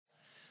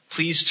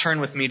Please turn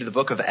with me to the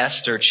book of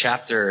Esther,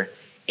 chapter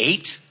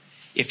 8.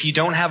 If you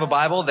don't have a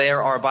Bible,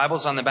 there are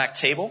Bibles on the back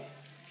table.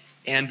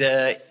 And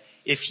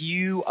if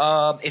you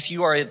are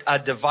a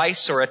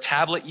device or a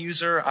tablet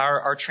user,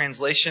 our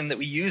translation that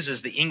we use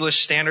is the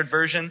English Standard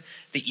Version,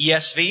 the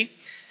ESV.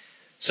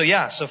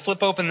 So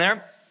flip open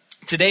there.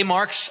 Today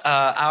marks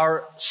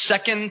our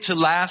second to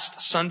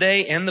last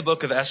Sunday in the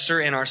book of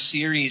Esther in our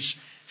series,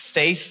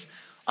 Faith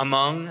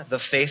Among the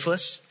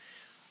Faithless.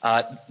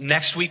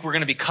 Next week we're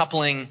going to be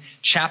coupling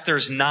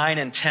chapters 9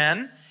 and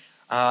 10,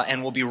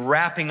 and we'll be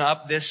wrapping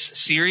up this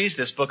series,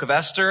 this book of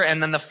Esther.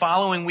 And then the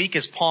following week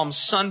is Palm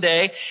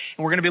Sunday, and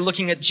we're going to be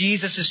looking at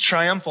Jesus'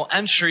 triumphal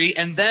entry.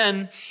 And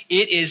then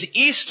it is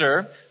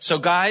Easter. So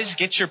guys,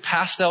 get your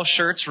pastel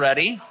shirts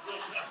ready,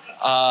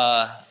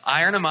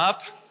 iron them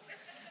up,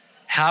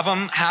 have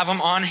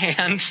them on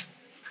hand.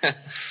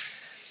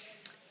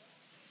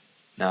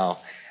 No.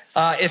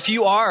 If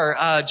you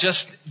are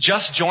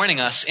just joining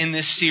us in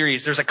this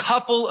series, there's a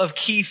couple of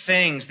key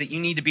things that you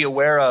need to be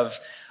aware of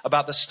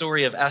about the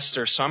story of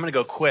Esther. So I'm going to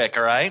go quick,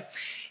 all right?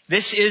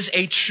 This is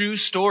a true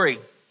story.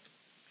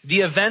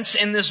 The events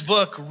in this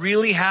book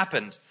really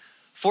happened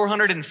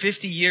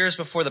 450 years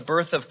before the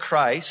birth of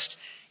Christ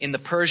in the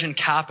Persian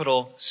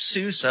capital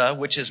Susa,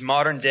 which is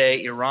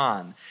modern-day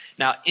Iran.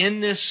 Now,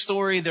 in this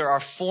story, there are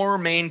four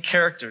main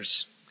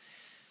characters.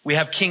 We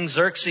have King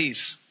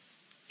Xerxes.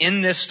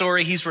 In this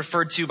story, he's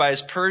referred to by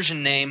his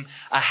Persian name,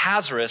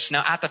 Ahasuerus.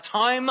 Now, at the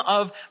time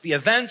of the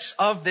events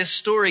of this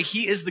story,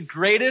 he is the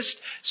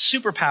greatest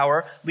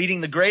superpower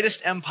leading the greatest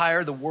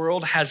empire the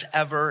world has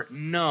ever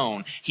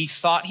known. He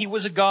thought he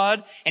was a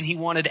god, and he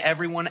wanted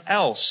everyone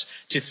else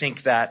to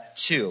think that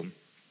too.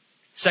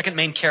 Second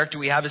main character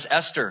we have is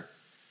Esther.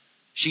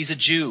 She's a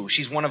Jew.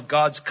 She's one of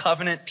God's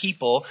covenant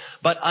people.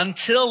 But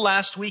until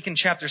last week in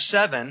chapter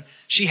 7,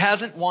 she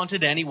hasn't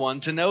wanted anyone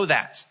to know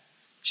that.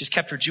 She's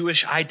kept her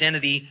Jewish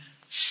identity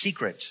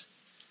secret.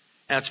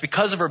 And it's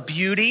because of her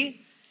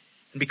beauty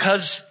and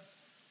because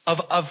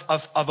of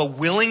a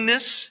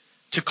willingness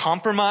to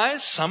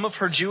compromise some of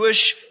her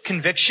Jewish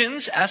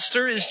convictions,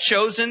 Esther is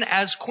chosen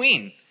as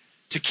queen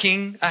to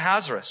King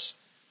Ahasuerus.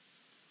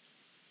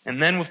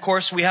 And then, of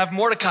course, we have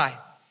Mordecai.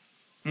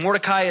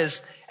 Mordecai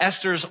is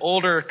Esther's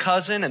older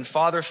cousin and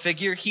father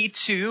figure. He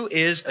too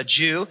is a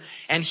Jew,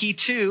 and he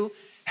too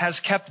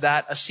has kept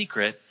that a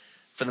secret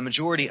for the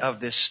majority of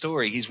this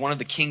story. He's one of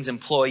the king's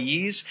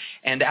employees,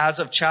 and as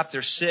of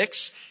chapter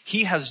 6,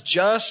 he has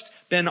just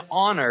been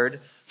honored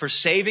for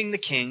saving the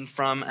king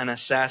from an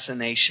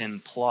assassination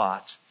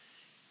plot.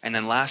 And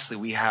then lastly,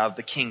 we have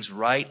the king's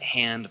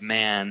right-hand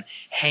man,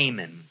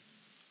 Haman.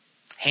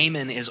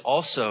 Haman is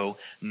also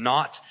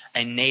not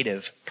a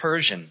native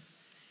Persian.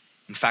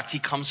 In fact, he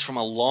comes from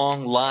a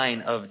long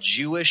line of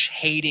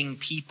Jewish-hating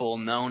people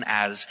known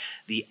as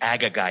the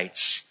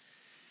Agagites.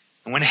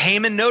 And when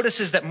Haman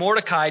notices that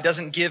Mordecai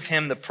doesn't give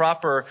him the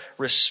proper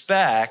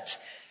respect,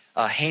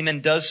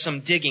 Haman does some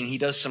digging, he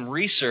does some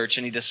research,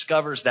 and he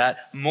discovers that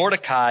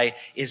Mordecai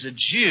is a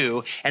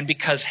Jew. And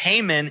because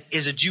Haman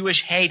is a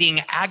Jewish-hating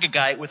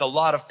Agagite with a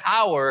lot of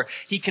power,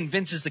 he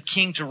convinces the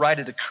king to write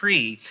a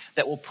decree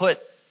that will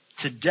put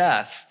to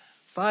death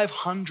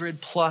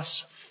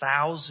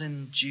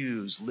 500,000+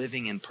 Jews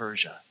living in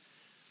Persia.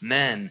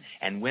 Men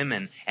and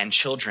women and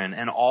children.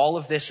 And all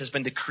of this has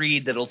been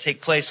decreed that it'll take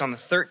place on the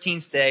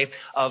 13th day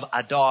of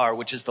Adar,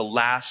 which is the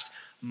last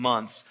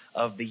month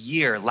of the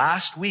year.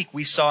 Last week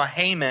we saw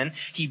Haman.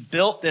 He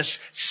built this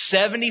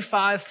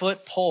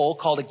 75-foot pole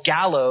called a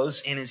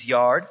gallows in his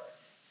yard,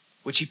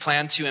 which he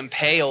planned to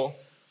impale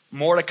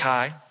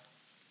Mordecai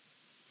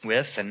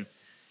with. And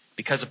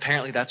because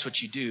apparently that's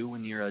what you do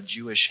when you're a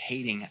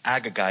Jewish-hating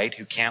Agagite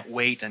who can't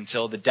wait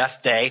until the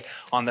death day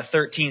on the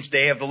 13th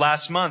day of the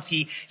last month.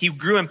 He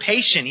grew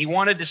impatient. He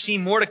wanted to see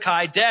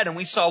Mordecai dead. And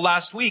we saw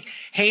last week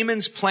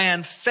Haman's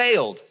plan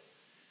failed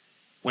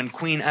when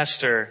Queen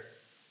Esther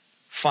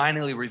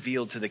finally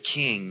revealed to the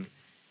king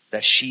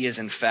that she is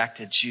in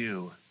fact a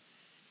Jew.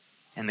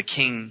 And the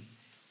king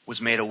was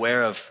made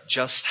aware of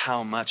just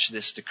how much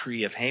this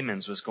decree of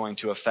Haman's was going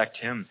to affect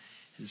him.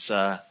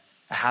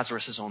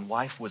 Ahasuerus' own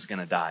wife was going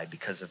to die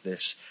because of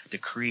this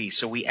decree.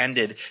 So we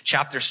ended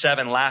chapter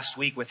 7 last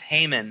week with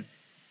Haman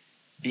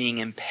being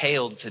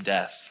impaled to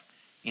death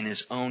in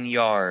his own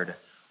yard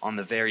on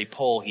the very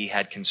pole he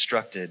had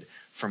constructed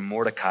for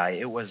Mordecai.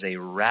 It was a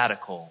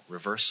radical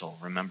reversal,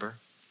 remember?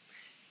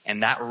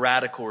 And that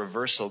radical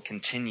reversal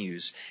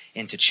continues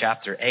into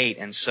chapter 8.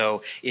 And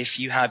so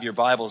if you have your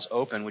Bibles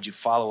open, would you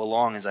follow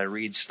along as I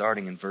read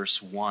starting in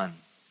verse 1?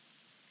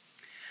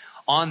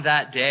 On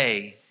that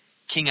day,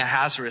 King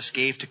Ahasuerus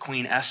gave to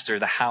Queen Esther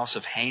the house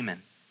of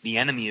Haman, the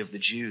enemy of the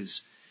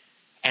Jews.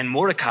 And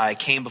Mordecai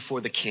came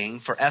before the king,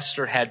 for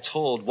Esther had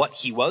told what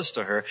he was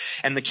to her.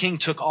 And the king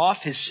took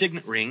off his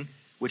signet ring,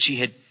 which he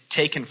had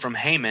taken from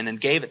Haman, and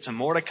gave it to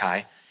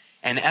Mordecai.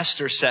 And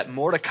Esther set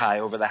Mordecai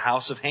over the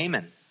house of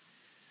Haman.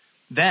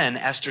 Then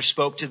Esther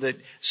spoke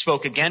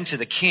again to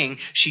the king.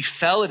 She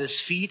fell at his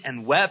feet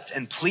and wept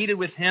and pleaded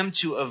with him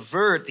to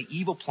avert the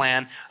evil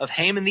plan of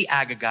Haman the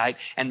Agagite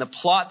and the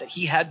plot that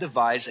he had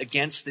devised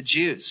against the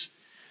Jews.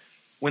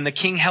 When the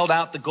king held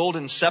out the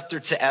golden scepter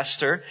to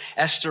Esther,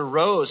 Esther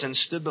rose and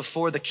stood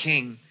before the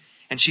king.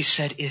 And she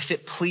said, if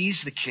it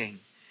please the king,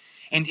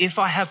 and if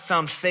I have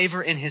found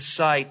favor in his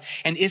sight,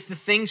 and if the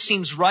thing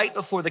seems right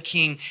before the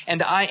king,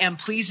 and I am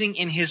pleasing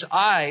in his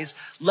eyes,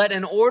 let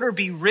an order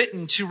be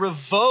written to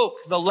revoke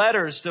the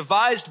letters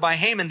devised by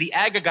Haman the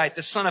Agagite,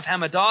 the son of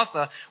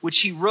Hammedatha, which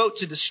he wrote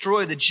to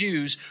destroy the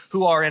Jews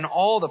who are in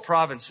all the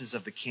provinces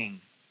of the king.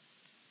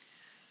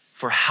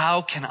 For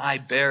how can I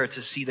bear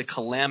to see the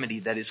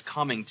calamity that is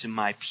coming to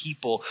my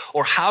people?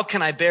 Or how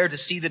can I bear to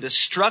see the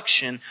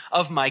destruction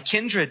of my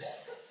kindred?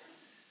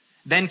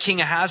 Then King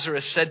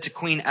Ahasuerus said to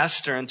Queen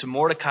Esther and to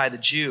Mordecai the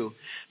Jew,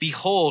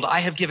 behold, I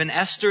have given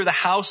Esther the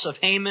house of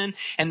Haman,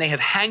 and they have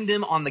hanged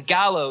him on the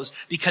gallows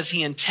because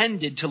he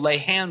intended to lay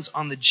hands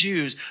on the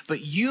Jews.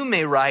 But you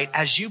may write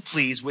as you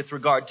please with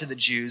regard to the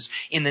Jews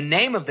in the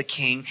name of the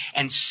king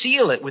and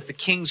seal it with the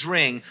king's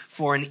ring.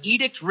 For an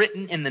edict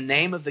written in the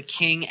name of the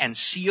king and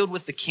sealed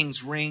with the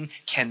king's ring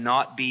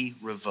cannot be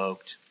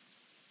revoked.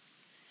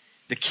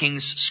 The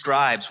king's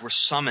scribes were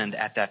summoned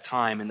at that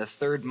time in the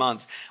 3rd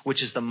month,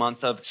 which is the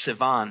month of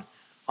Sivan,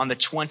 on the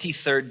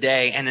 23rd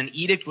day, and an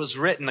edict was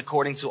written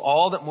according to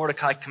all that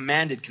Mordecai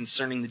commanded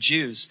concerning the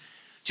Jews,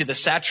 to the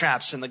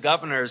satraps and the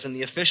governors and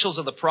the officials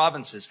of the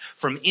provinces,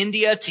 from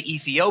India to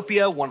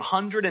Ethiopia,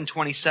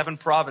 127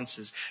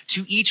 provinces,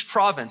 to each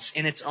province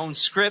in its own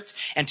script,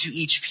 and to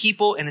each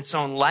people in its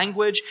own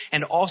language,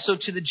 and also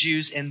to the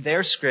Jews in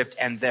their script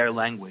and their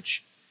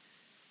language.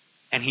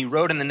 And he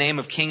wrote in the name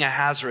of King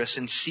Ahasuerus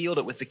and sealed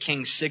it with the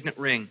king's signet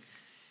ring.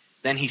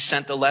 Then he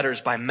sent the letters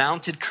by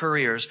mounted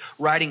couriers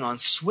riding on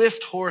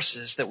swift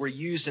horses that were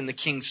used in the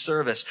king's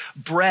service,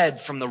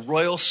 bred from the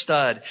royal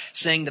stud,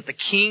 saying that the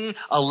king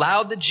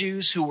allowed the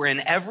Jews who were in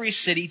every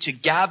city to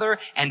gather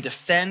and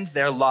defend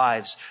their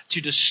lives,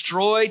 to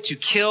destroy, to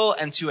kill,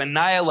 and to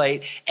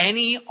annihilate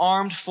any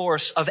armed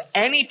force of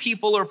any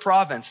people or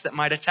province that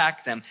might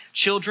attack them,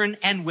 children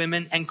and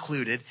women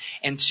included,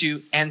 and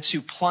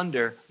to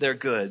plunder their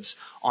goods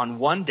on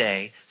one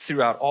day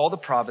throughout all the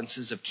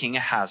provinces of King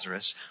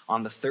Ahasuerus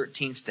on the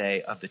 13th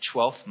day of the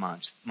 12th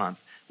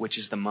month, which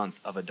is the month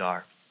of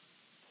Adar.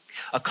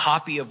 A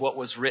copy of what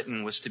was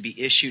written was to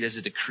be issued as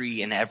a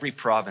decree in every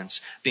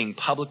province, being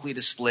publicly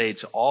displayed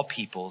to all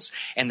peoples,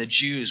 and the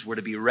Jews were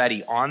to be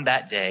ready on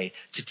that day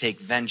to take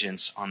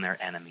vengeance on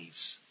their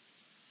enemies.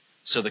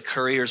 So the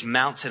couriers,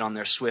 mounted on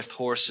their swift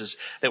horses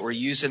that were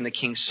used in the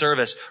king's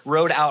service,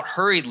 rode out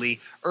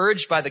hurriedly,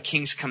 urged by the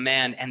king's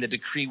command, and the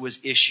decree was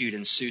issued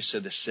in Susa,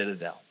 the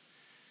citadel.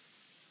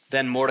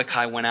 Then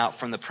Mordecai went out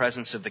from the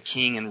presence of the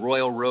king in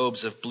royal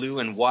robes of blue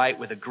and white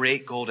with a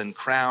great golden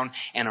crown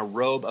and a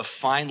robe of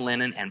fine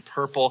linen and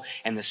purple,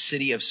 and the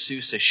city of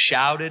Susa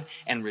shouted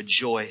and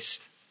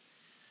rejoiced.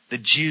 The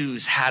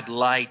Jews had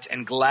light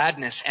and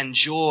gladness and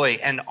joy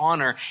and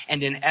honor,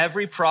 and in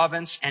every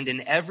province and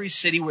in every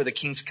city where the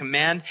king's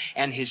command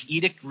and his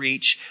edict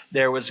reached,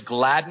 there was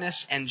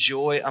gladness and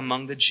joy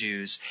among the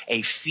Jews,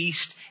 a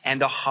feast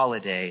and a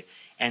holiday.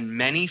 And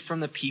many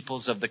from the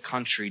peoples of the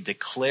country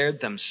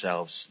declared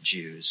themselves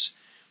Jews,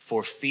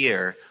 for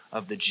fear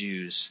of the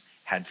Jews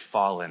had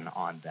fallen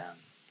on them.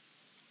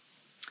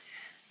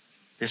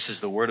 This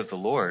is the word of the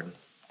Lord.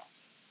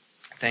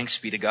 Thanks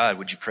be to God.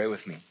 Would you pray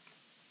with me?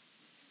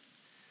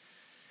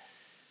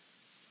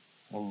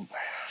 Well,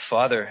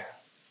 Father,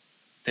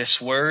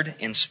 this word,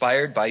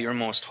 inspired by your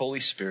most Holy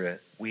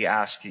Spirit, we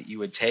ask that you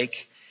would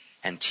take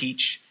and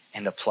teach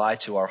and apply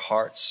to our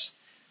hearts,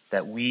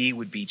 that we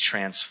would be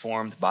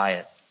transformed by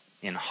it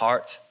in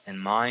heart and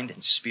mind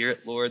and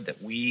spirit, Lord,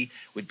 that we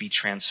would be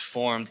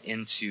transformed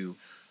into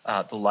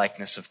the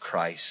likeness of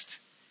Christ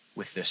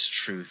with this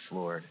truth,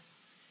 Lord.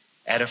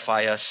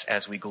 Edify us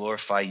as we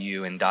glorify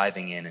you in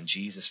diving in. In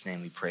Jesus'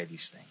 name we pray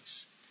these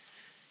things.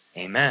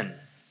 Amen.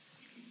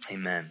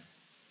 Amen.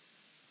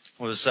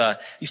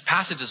 These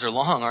passages are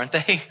long, aren't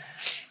they?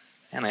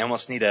 And I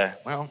almost need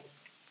I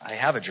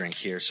have a drink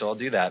here, so I'll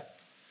do that.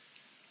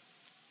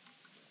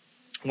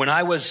 When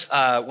I was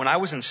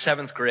in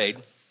 7th grade,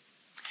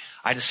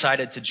 I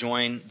decided to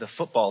join the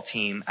football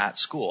team at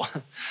school.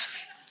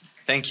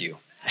 Thank you.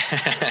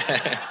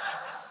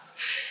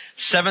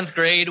 7th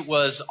grade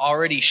was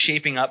already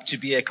shaping up to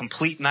be a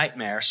complete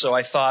nightmare, so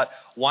I thought,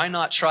 why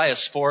not try a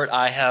sport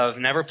I have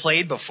never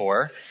played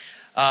before?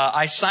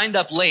 I signed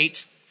up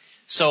late,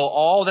 so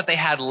all that they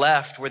had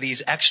left were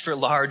these extra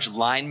large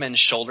lineman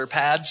shoulder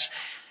pads,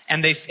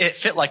 and it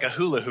fit like a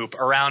hula hoop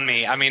around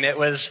me. I mean, it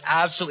was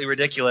absolutely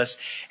ridiculous.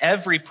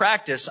 Every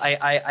practice,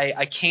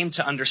 I came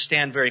to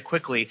understand very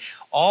quickly,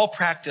 all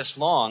practice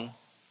long,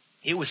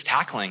 it was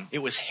tackling, it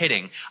was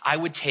hitting. I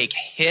would take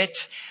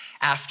hit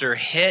after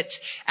hit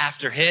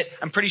after hit.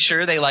 I'm pretty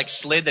sure they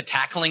slid the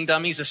tackling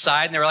dummies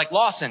aside and they were like,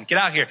 Lawson, get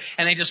out here.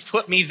 And they just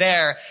put me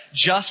there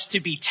just to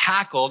be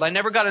tackled. I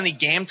never got any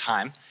game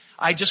time.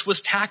 I just was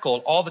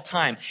tackled all the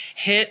time.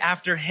 Hit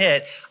after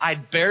hit.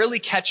 I'd barely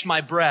catch my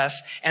breath,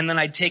 and then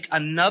I'd take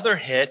another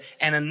hit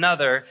and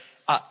another.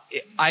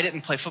 I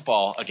didn't play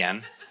football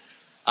again.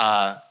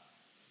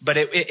 But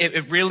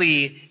it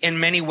really,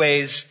 in many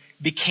ways,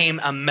 became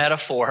a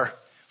metaphor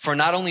for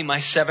not only my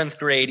 7th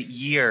grade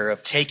year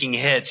of taking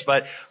hits,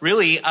 but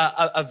really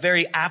a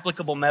very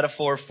applicable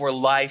metaphor for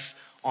life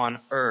on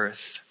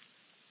earth.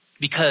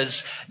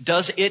 Because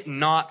does it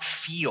not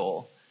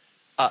feel,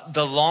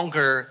 the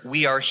longer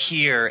we are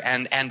here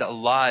and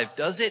alive,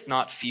 does it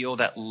not feel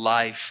that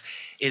life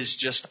is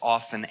just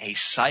often a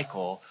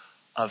cycle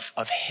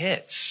of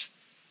hits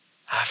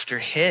after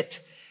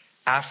hit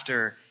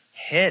after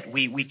hit?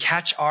 We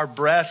catch our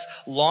breath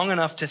long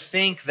enough to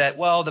think that,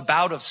 well, the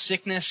bout of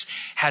sickness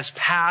has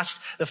passed.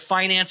 The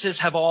finances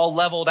have all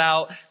leveled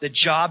out. The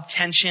job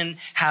tension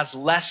has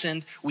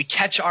lessened. We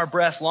catch our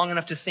breath long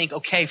enough to think,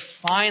 okay,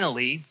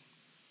 finally,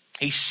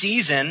 a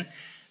season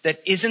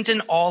that isn't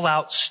an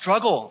all-out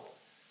struggle.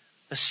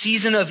 A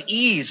season of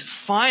ease,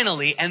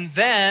 finally. And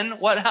then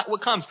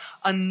what comes?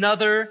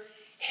 Another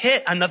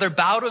hit, another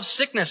bout of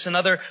sickness,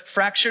 another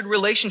fractured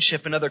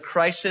relationship, another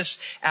crisis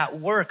at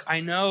work. I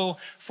know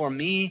for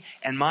me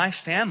and my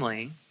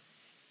family,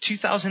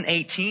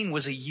 2018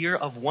 was a year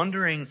of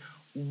wondering,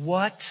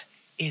 what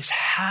is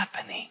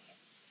happening?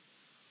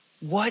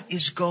 What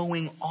is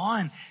going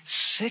on?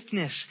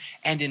 Sickness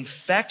and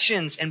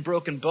infections and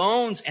broken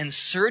bones and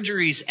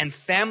surgeries and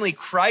family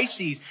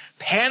crises,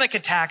 panic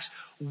attacks.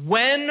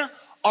 When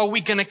are we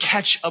going to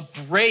catch a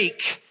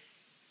break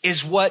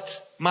is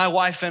what my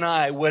wife and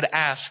I would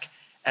ask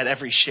at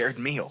every shared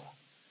meal.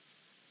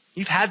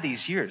 You've had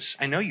these years.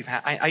 I know you've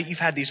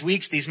had these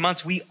weeks, these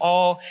months. We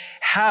all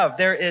have.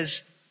 There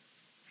is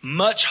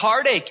much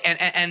heartache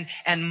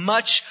and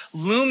much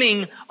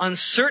looming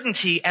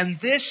uncertainty. And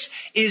this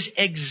is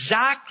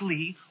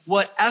exactly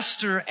what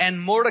Esther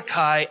and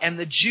Mordecai and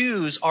the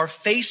Jews are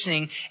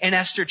facing in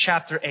Esther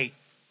chapter 8.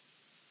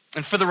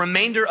 And for the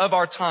remainder of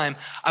our time,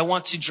 I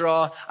want to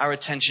draw our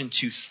attention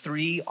to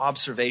 3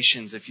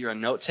 observations. If you're a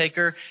note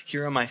taker,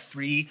 here are my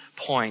 3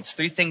 points.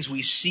 3 things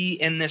we see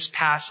in this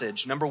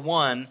passage. Number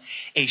 1,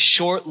 a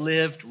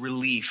short-lived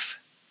relief.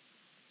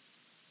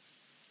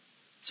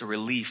 It's a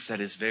relief that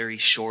is very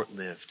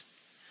short-lived.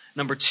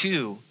 Number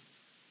 2,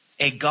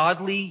 a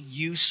godly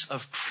use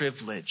of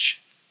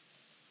privilege.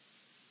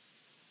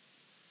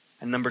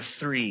 And number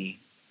 3,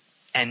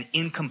 an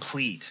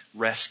incomplete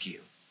rescue.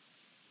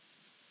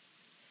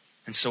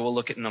 And so we'll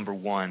look at number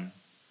 1,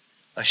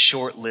 a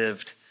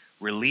short-lived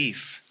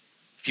relief.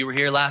 If you were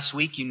here last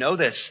week, you know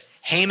this.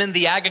 Haman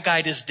the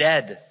Agagite is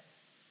dead.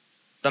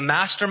 The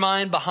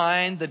mastermind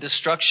behind the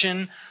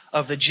destruction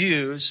of the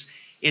Jews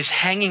is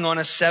hanging on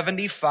a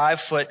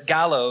 75-foot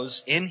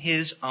gallows in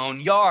his own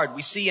yard.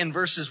 We see in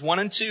verses 1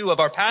 and 2 of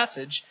our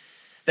passage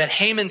that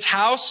Haman's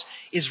house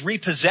is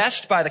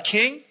repossessed by the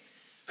king,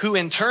 who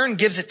in turn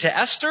gives it to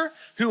Esther,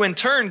 who in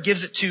turn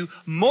gives it to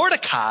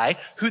Mordecai,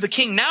 who the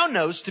king now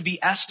knows to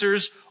be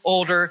Esther's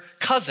older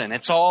cousin.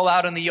 It's all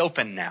out in the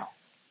open now.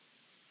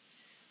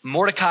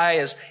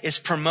 Mordecai is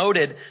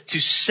promoted to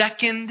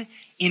second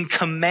in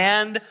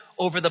command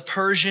over the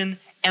Persian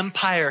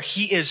Empire.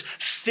 He is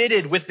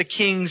fitted with the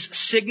king's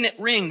signet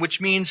ring,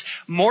 which means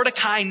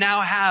Mordecai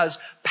now has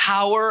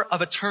power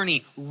of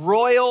attorney,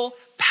 royal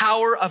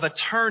power of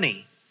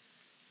attorney.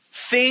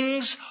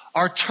 Things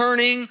are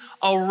turning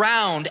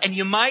around, and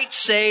you might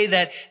say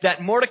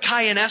that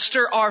Mordecai and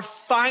Esther are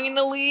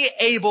finally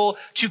able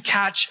to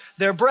catch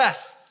their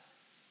breath.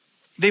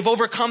 They've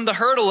overcome the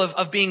hurdle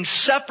of being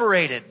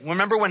separated.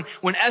 Remember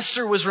when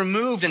Esther was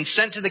removed and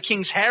sent to the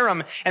king's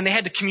harem and they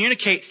had to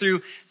communicate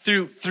through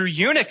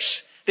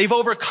eunuchs. They've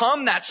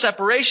overcome that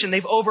separation.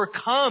 They've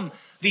overcome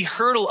the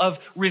hurdle of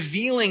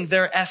revealing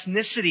their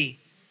ethnicity.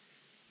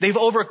 They've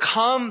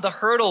overcome the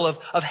hurdle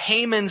of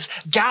Haman's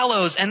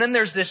gallows. And then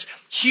there's this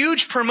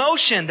huge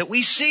promotion that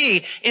we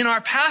see in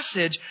our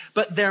passage,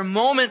 but their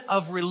moment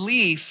of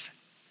relief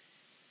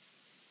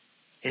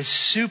is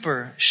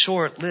super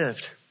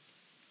short-lived.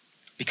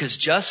 Because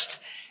just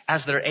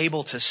as they're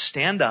able to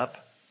stand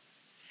up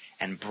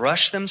and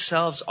brush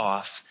themselves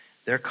off,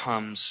 there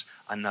comes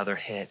another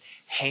hit.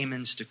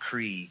 Haman's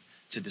decree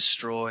to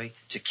destroy,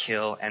 to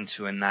kill, and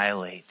to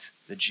annihilate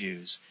the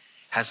Jews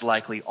has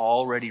likely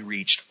already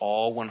reached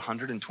all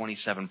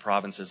 127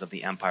 provinces of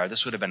the empire.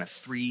 This would have been a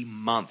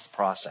 3-month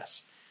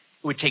process.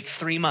 It would take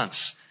 3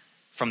 months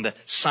from the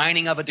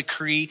signing of a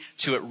decree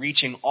to it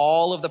reaching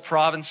all of the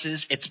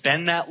provinces. It's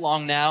been that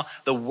long now.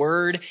 The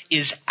word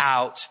is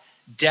out.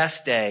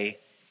 Death day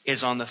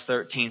is on the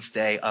 13th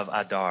day of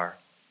Adar.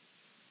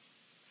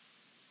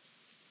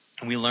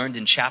 And we learned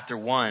in chapter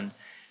 1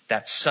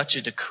 that such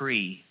a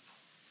decree,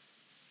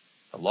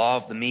 the law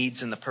of the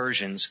Medes and the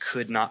Persians,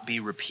 could not be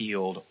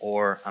repealed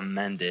or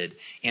amended.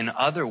 In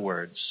other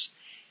words,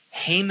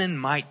 Haman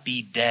might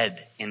be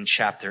dead in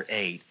chapter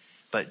 8,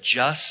 but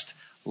just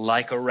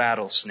like a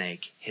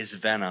rattlesnake, his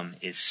venom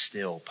is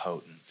still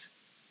potent.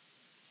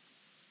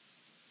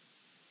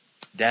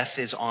 Death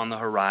is on the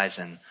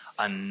horizon.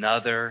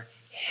 Another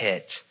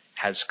hit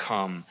has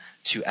come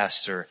to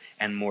Esther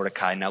and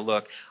Mordecai. Now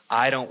look,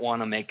 I don't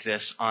want to make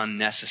this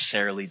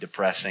unnecessarily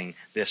depressing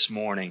this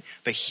morning,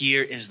 but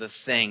here is the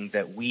thing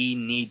that we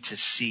need to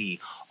see.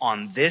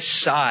 On this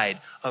side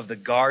of the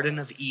Garden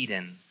of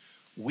Eden,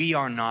 we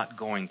are not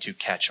going to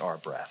catch our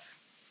breath.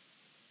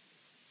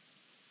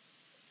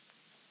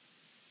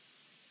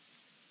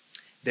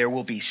 There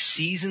will be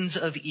seasons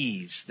of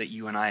ease that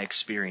you and I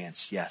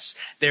experience, yes.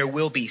 There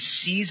will be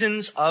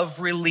seasons of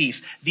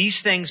relief.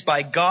 These things,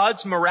 by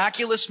God's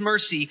miraculous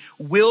mercy,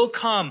 will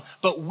come.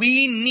 But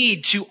we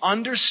need to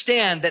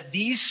understand that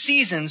these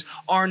seasons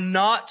are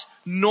not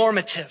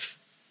normative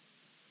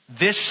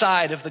this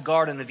side of the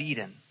Garden of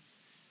Eden.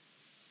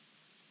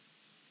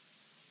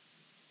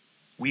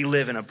 We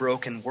live in a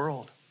broken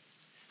world,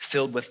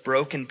 filled with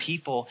broken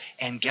people,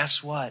 and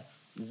guess what?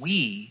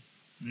 We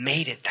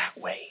made it that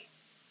way.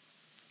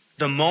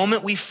 The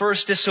moment we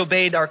first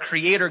disobeyed our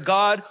Creator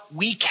God,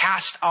 we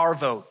cast our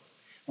vote.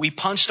 We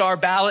punched our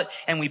ballot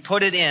and we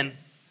put it in.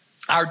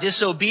 Our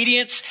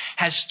disobedience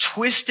has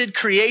twisted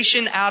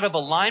creation out of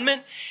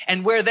alignment,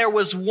 and where there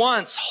was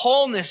once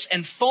wholeness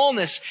and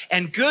fullness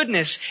and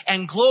goodness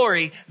and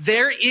glory,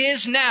 there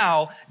is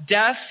now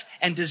death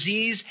and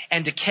disease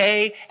and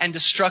decay and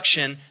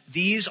destruction.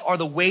 These are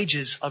the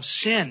wages of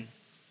sin.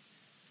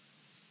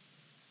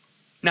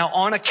 Now,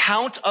 on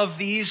account of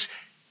these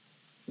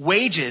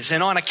wages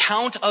and on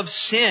account of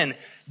sin,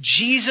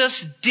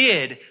 Jesus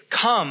did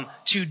come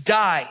to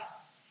die.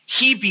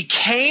 He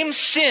became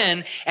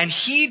sin and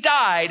He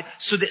died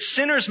so that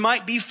sinners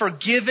might be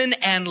forgiven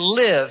and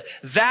live.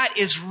 That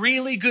is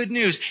really good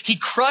news. He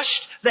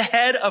crushed the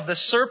head of the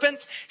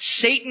serpent.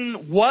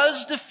 Satan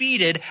was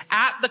defeated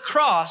at the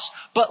cross,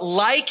 but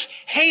like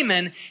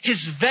Haman,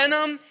 his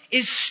venom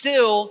is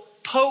still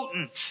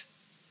potent.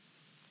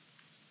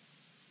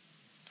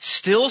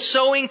 Still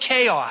sowing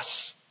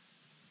chaos.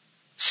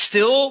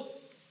 Still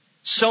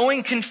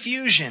sowing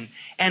confusion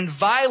and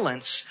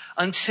violence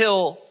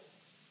until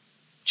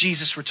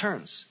Jesus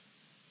returns.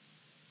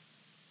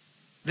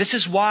 This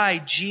is why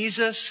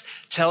Jesus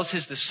tells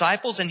His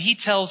disciples, and He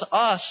tells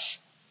us,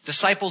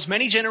 disciples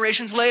many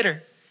generations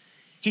later,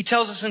 He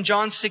tells us in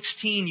John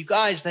 16, you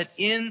guys, that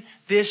in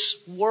this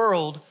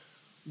world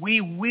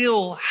we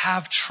will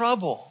have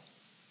trouble.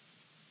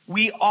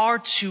 We are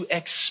to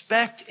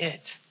expect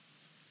it.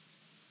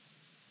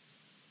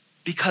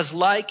 Because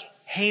like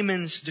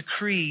Haman's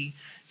decree,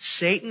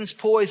 Satan's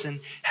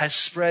poison has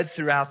spread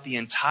throughout the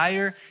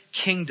entire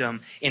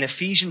kingdom. In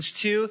Ephesians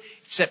 2,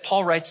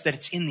 Paul writes that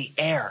it's in the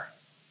air,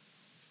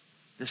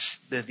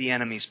 the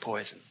enemy's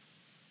poison.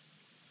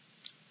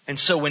 And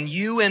so when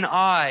you and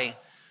I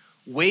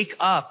wake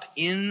up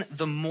in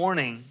the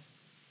morning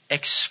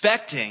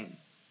expecting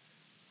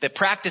that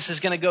practice is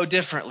going to go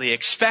differently,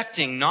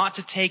 expecting not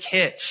to take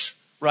hits,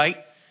 right?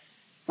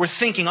 We're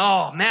thinking,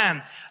 oh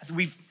man,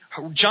 we've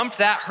jumped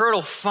that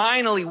hurdle.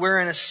 Finally, we're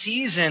in a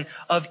season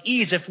of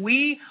ease. If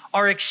we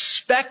are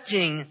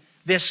expecting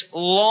this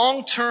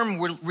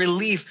long-term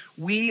relief,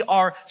 we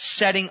are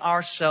setting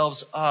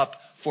ourselves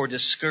up for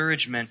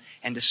discouragement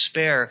and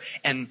despair.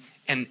 And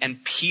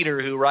Peter,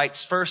 who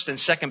writes 1st and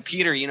 2nd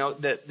Peter, you know,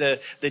 the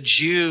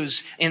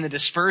Jews in the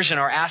dispersion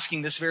are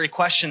asking this very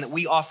question that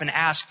we often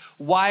ask.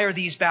 Why are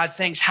these bad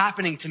things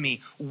happening to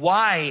me?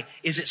 Why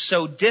is it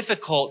so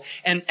difficult?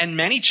 And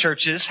many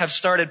churches have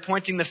started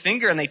pointing the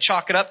finger and they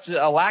chalk it up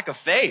to a lack of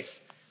faith.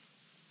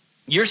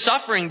 You're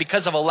suffering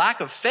because of a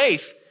lack of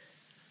faith.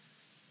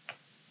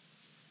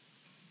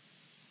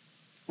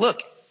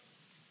 Look,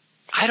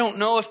 I don't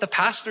know if the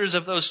pastors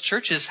of those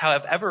churches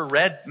have ever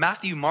read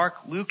Matthew,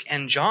 Mark, Luke,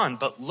 and John,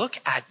 but look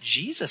at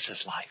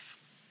Jesus' life.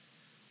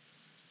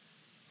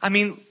 I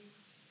mean,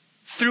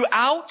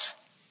 throughout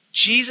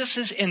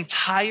Jesus'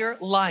 entire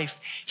life,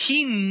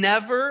 He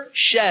never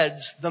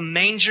sheds the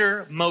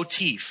manger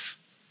motif.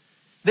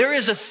 There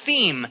is a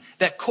theme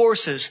that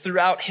courses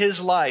throughout His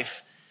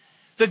life.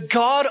 The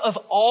God of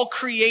all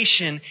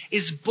creation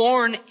is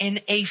born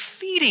in a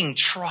feeding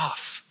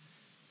trough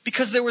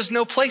because there was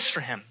no place for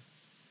Him.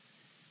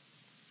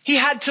 He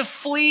had to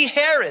flee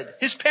Herod.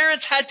 His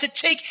parents had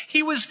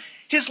to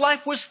his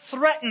life was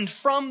threatened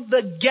from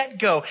the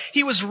get-go.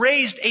 He was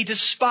raised a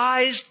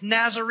despised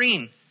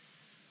Nazarene.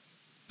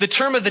 The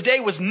term of the day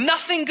was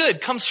nothing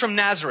good comes from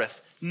Nazareth.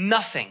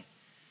 Nothing.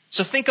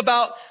 So think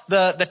about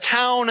the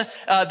town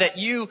that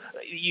you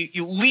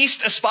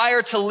least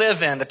aspire to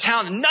live in. The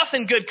town,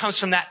 nothing good comes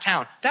from that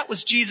town. That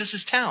was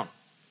Jesus' town.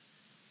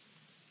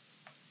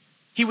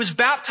 He was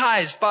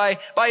baptized by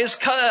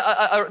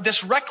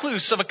this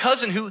recluse of a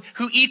cousin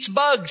who eats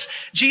bugs.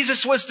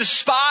 Jesus was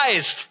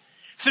despised.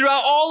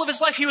 Throughout all of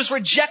His life, He was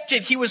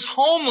rejected. He was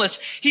homeless.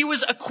 He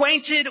was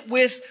acquainted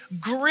with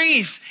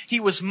grief. He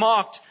was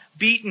mocked,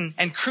 beaten,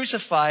 and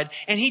crucified.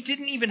 And He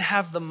didn't even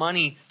have the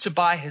money to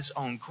buy His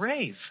own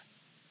grave.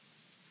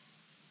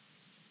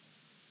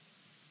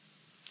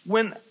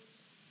 When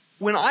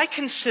I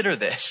consider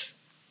this,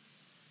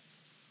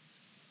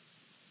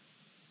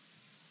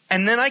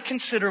 and then I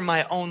consider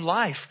my own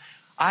life,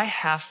 I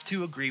have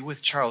to agree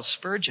with Charles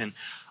Spurgeon.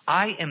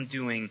 I am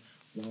doing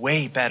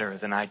way better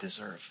than I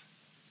deserve.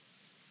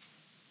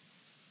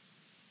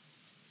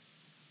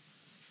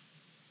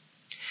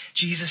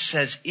 Jesus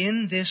says,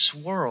 in this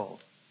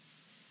world,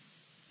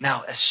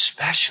 now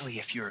especially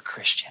if you're a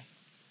Christian,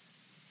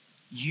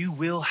 you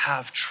will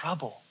have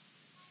trouble.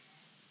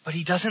 But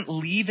He doesn't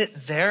leave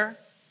it there.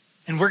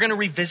 And we're going to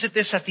revisit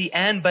this at the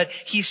end, but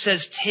he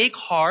says, take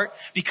heart,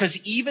 because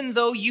even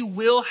though you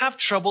will have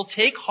trouble,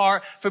 take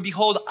heart, for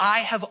behold, I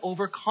have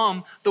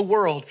overcome the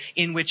world,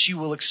 in which you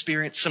will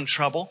experience some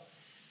trouble.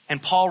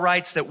 And Paul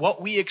writes that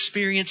what we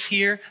experience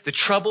here, the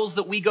troubles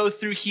that we go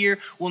through here,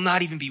 will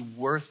not even be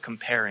worth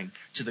comparing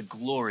to the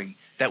glory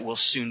that will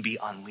soon be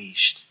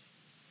unleashed.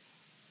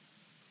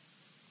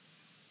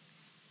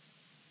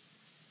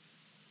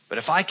 But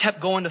if I kept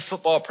going to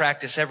football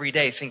practice every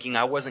day thinking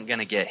I wasn't going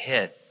to get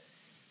hit,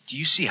 do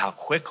you see how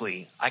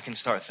quickly I can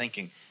start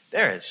thinking,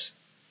 there's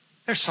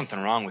something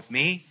wrong with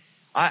me.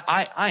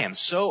 I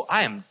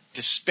am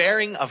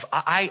despairing of,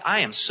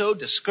 I am so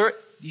discouraged.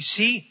 You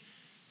see,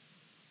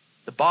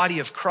 the body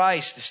of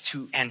Christ is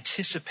to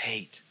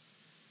anticipate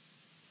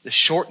the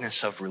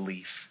shortness of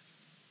relief.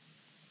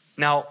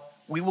 Now,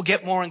 we will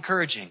get more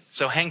encouraging,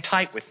 so hang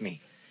tight with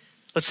me.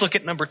 Let's look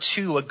at number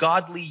 2, a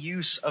godly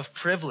use of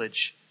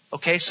privilege.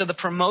 Okay, so the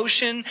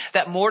promotion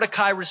that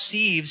Mordecai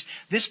receives,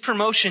 this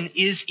promotion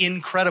is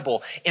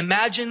incredible.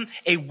 Imagine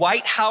a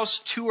White House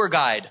tour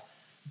guide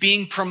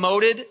being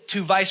promoted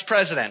to vice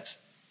president.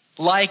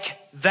 Like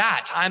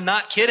that. I'm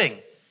not kidding.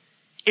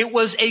 It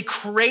was a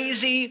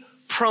crazy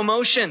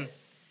promotion.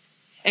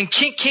 And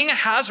King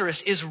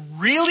Ahasuerus is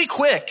really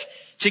quick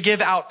to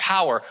give out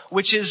power,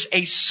 which is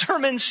a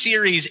sermon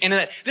series.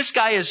 This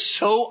guy is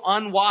so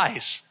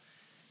unwise.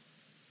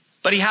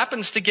 But he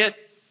happens to get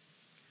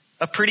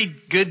a pretty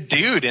good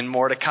dude in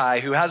Mordecai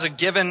who has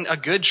given a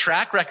good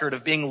track record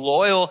of being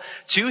loyal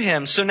to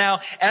him. So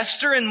now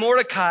Esther and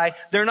Mordecai,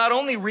 they're not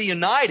only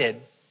reunited,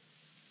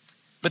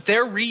 but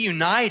they're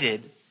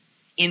reunited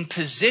in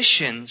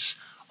positions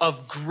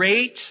of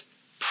great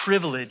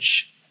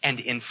privilege and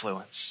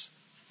influence.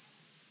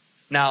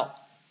 Now,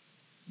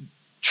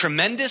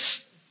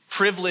 tremendous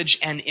privilege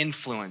and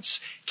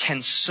influence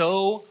can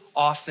so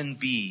often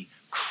be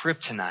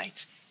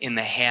kryptonite in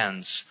the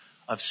hands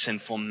of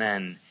sinful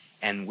men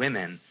and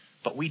women,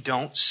 but we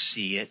don't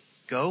see it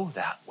go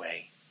that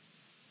way.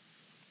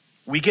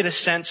 We get a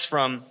sense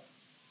from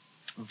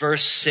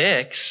verse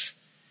 6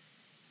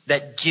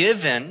 that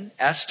given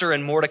Esther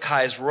and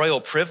Mordecai's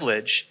royal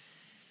privilege,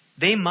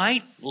 they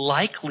might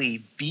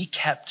likely be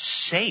kept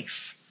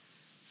safe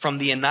from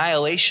the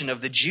annihilation of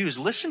the Jews.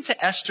 Listen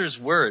to Esther's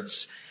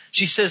words.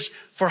 She says,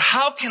 for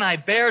how can I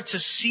bear to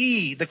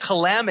see the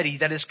calamity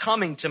that is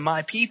coming to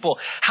my people?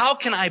 How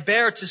can I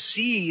bear to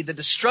see the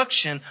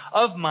destruction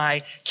of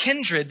my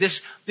kindred?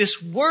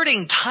 This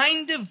wording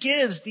kind of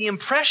gives the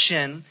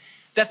impression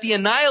that the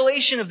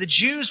annihilation of the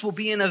Jews will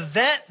be an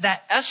event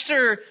that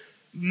Esther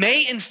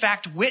may in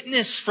fact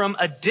witness from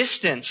a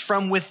distance,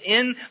 from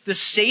within the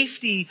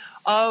safety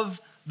of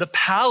the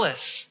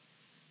palace.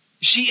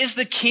 She is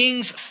the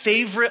king's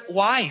favorite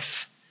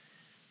wife.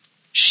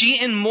 She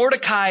and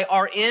Mordecai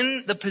are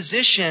in the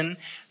position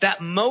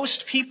that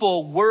most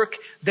people work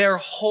their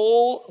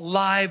whole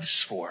lives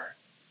for.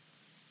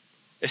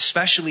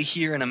 Especially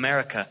here in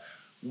America,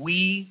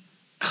 we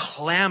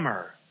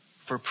clamor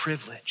for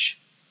privilege.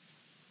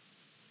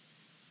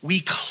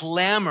 We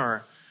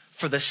clamor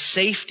for the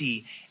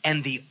safety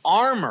and the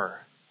armor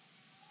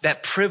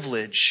that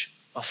privilege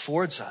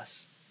affords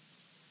us.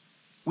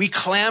 We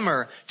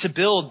clamor to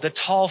build the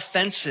tall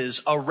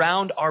fences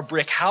around our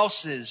brick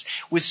houses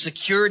with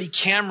security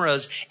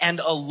cameras and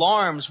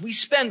alarms. We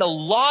spend a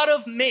lot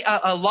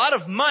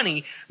of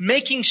money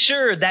making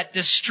sure that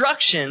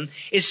destruction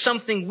is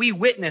something we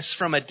witness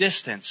from a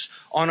distance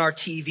on our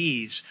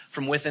TVs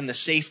from within the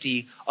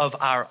safety of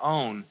our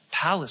own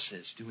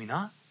palaces, do we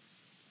not?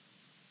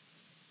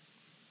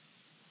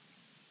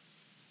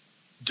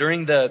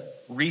 During the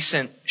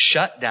recent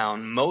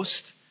shutdown,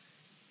 most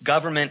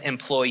government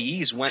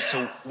employees went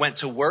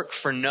to work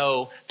for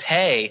no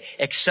pay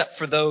except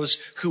for those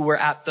who were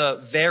at the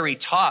very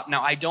top.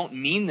 Now, I don't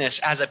mean this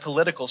as a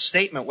political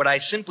statement. What I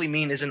simply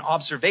mean is an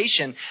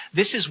observation.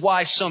 This is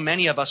why so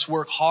many of us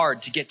work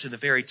hard to get to the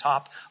very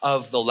top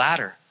of the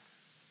ladder,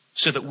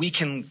 so that we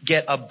can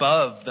get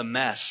above the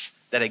mess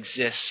that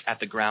exists at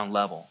the ground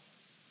level.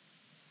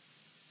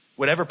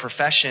 Whatever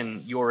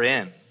profession you're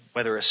in,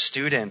 whether a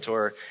student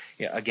or,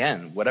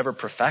 again, whatever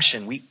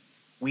profession,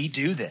 we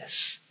do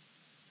this.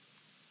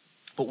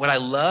 But what I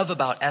love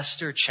about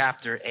Esther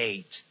chapter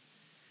 8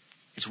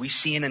 is we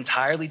see an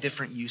entirely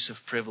different use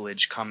of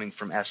privilege coming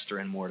from Esther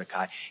and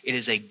Mordecai. It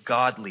is a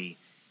godly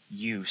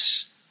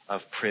use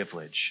of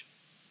privilege.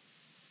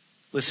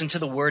 Listen to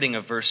the wording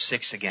of verse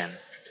 6 again.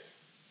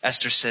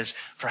 Esther says,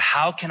 for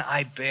how can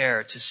I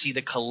bear to see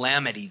the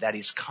calamity that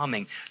is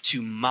coming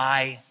to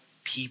my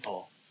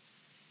people?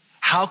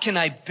 How can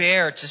I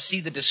bear to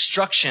see the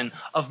destruction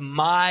of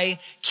my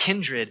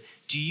kindred?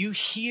 Do you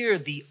hear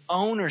the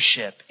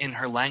ownership in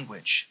her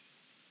language?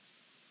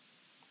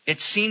 It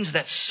seems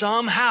that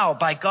somehow,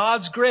 by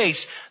God's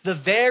grace, the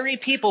very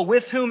people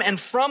with whom and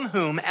from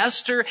whom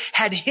Esther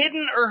had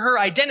hidden her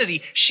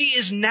identity, she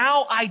is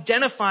now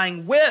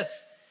identifying with.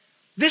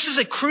 This is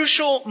a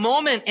crucial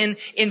moment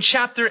in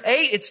chapter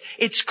 8.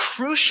 It's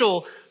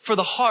crucial for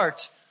the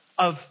heart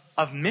of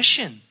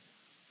mission.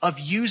 of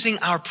using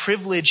our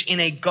privilege in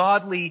a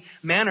godly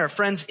manner.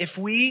 Friends, if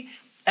we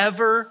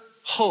ever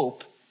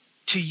hope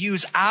to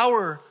use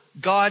our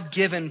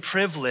God-given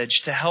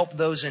privilege to help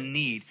those in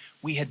need,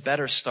 we had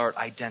better start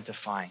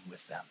identifying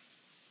with them.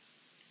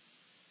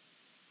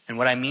 And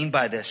what I mean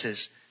by this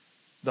is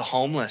the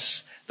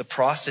homeless, the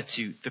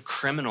prostitute, the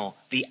criminal,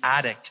 the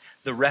addict,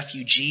 the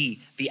refugee,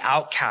 the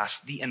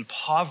outcast, the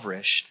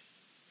impoverished.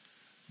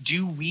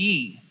 Do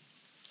we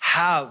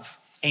have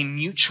a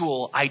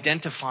mutual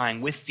identifying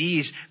with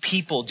these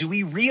people? Do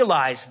we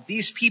realize that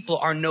these people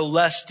are no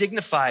less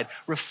dignified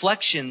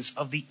reflections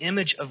of the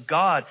image of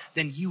God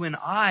than you and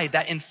I?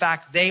 That in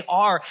fact they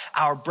are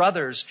our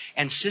brothers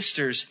and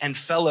sisters and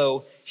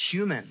fellow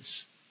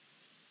humans.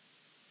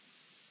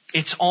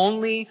 It's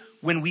only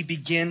when we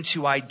begin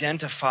to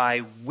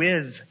identify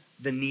with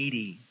the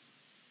needy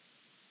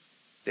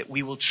that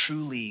we will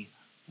truly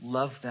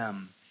love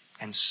them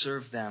and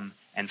serve them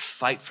and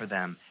fight for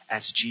them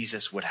as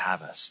Jesus would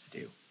have us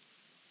do.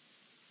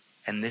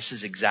 And this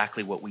is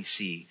exactly what we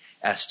see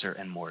Esther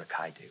and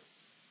Mordecai do.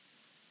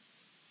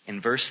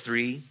 In verse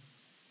 3,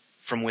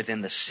 from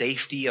within the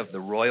safety of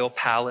the royal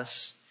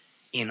palace,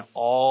 in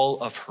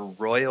all of her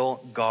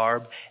royal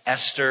garb,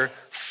 Esther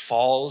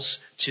falls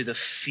to the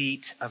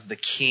feet of the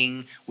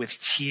king with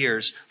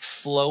tears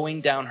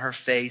flowing down her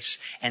face,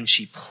 and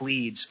she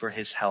pleads for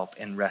his help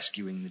in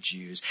rescuing the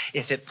Jews.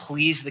 If it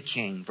please the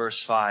king,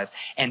 verse 5,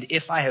 and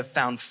if I have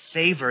found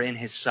favor in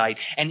his sight,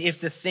 and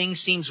if the thing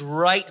seems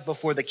right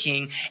before the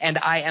king, and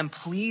I am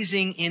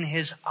pleasing in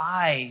his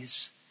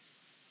eyes.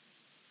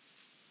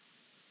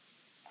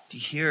 Do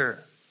you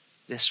hear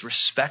this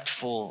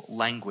respectful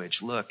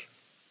language? Look,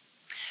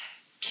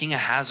 King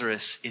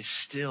Ahasuerus is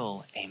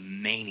still a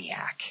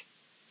maniac.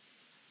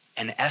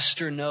 And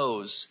Esther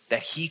knows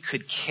that he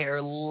could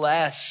care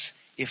less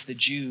if the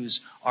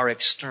Jews are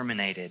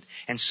exterminated.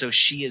 And so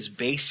she is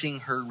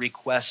basing her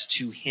request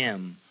to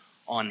him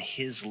on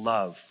his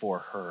love for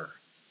her.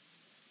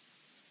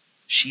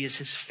 She is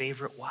his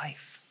favorite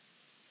wife.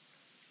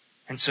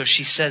 And so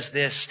she says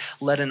this,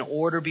 let an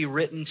order be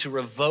written to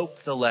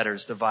revoke the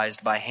letters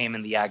devised by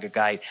Haman the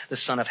Agagite, the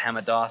son of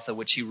Hammedatha,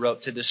 which he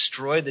wrote to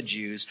destroy the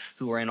Jews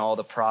who are in all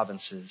the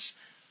provinces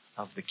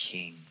of the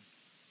king.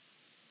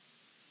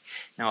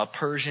 Now, a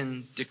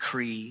Persian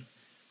decree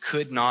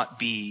could not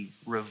be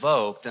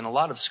revoked, and a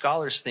lot of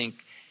scholars think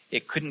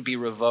it couldn't be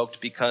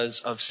revoked because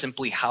of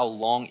simply how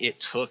long it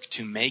took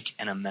to make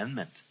an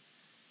amendment.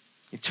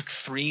 It took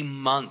 3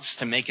 months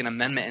to make an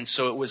amendment, and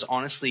so it was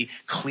honestly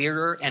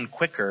clearer and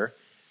quicker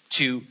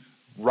to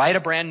write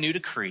a brand new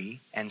decree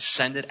and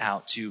send it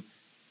out to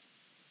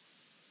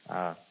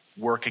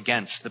work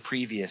against the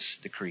previous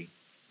decree,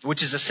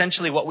 which is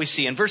essentially what we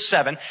see. In verse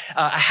 7,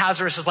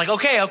 Ahasuerus is like,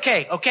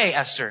 okay,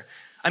 Esther.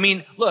 I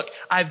mean, look,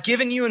 I've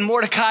given you and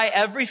Mordecai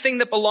everything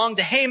that belonged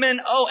to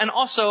Haman. Oh, and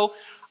also,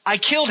 I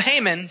killed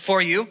Haman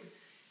for you.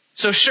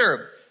 So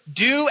sure,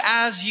 do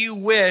as you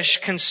wish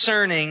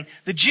concerning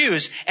the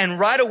Jews. And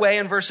right away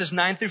in verses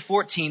 9 through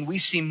 14, we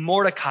see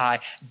Mordecai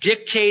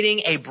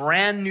dictating a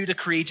brand new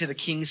decree to the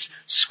king's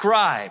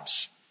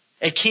scribes.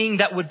 A king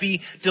that would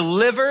be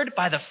delivered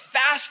by the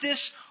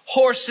fastest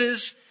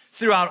horses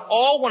throughout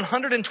all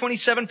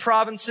 127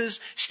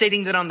 provinces,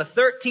 stating that on the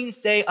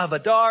 13th day of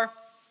Adar,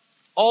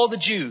 all the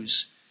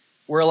Jews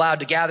were allowed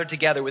to gather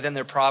together within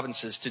their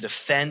provinces to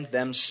defend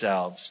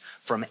themselves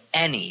from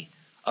any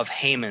of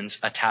Haman's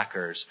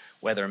attackers,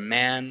 whether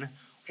man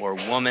or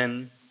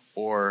woman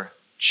or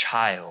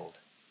child.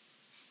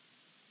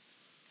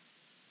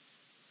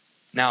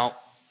 Now,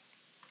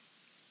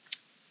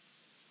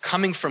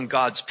 coming from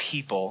God's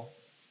people,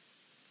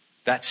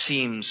 that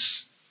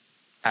seems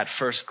at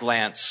first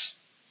glance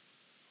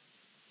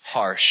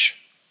harsh.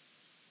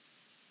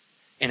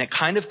 And it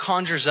kind of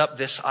conjures up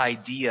this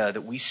idea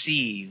that we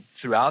see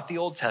throughout the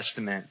Old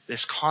Testament,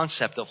 this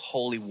concept of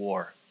holy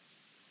war.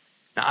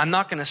 Now, I'm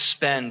not going to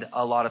spend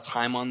a lot of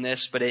time on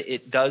this, but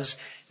it does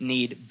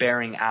need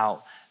bearing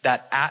out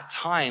that at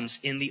times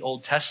in the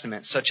Old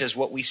Testament, such as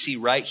what we see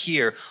right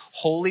here,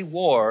 holy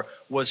war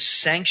was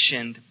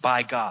sanctioned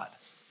by God.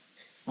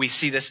 We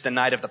see this the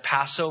night of the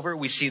Passover.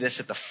 We see this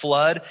at the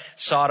flood,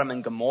 Sodom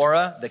and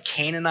Gomorrah, the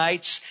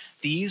Canaanites.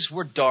 These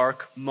were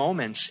dark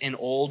moments in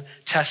Old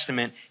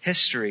Testament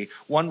history.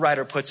 One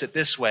writer puts it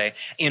this way: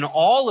 in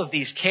all of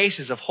these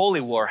cases of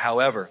holy war,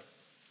 however,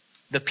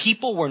 the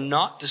people were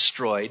not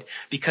destroyed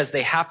because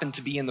they happened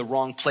to be in the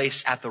wrong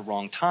place at the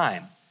wrong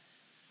time,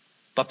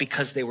 but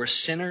because they were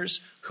sinners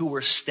who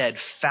were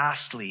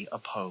steadfastly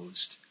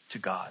opposed to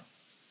God.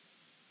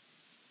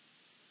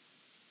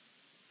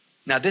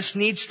 Now, this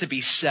needs to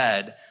be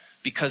said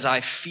because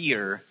I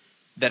fear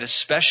that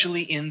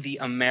especially in the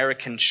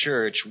American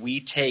church, we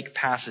take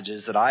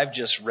passages that I've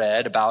just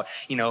read about,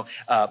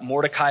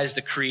 Mordecai's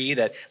decree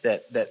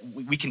that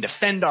we can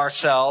defend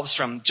ourselves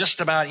from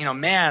just about,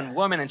 man,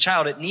 woman, and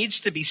child. It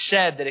needs to be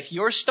said that if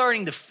you're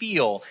starting to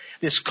feel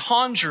this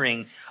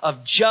conjuring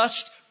of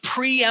just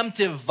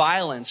preemptive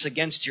violence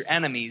against your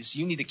enemies,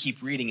 you need to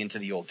keep reading into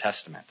the Old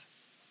Testament.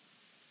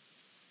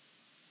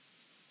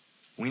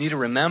 We need to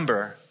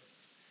remember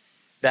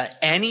that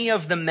any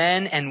of the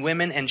men and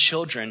women and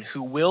children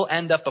who will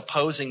end up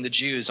opposing the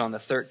Jews on the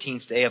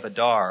 13th day of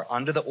Adar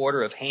under the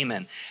order of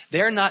Haman,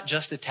 they're not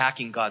just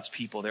attacking God's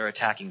people, they're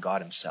attacking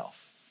God himself.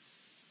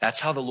 That's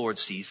how the Lord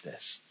sees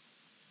this.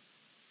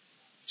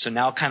 So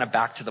now kind of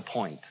back to the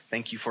point.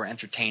 Thank you for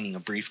entertaining a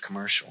brief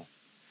commercial.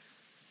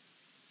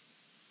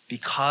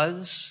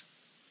 Because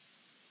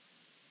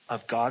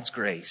of God's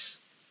grace,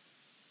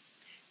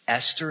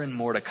 Esther and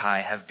Mordecai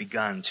have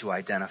begun to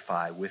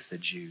identify with the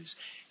Jews.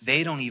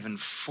 They don't even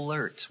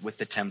flirt with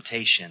the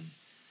temptation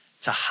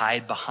to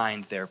hide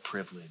behind their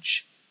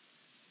privilege,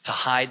 to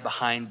hide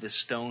behind the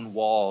stone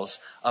walls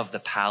of the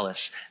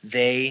palace.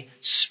 They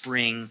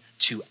spring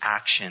to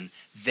action.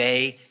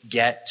 They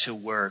get to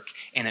work.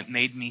 And it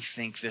made me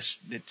think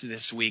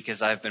this week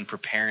as I've been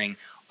preparing,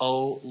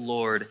 oh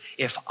Lord,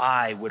 if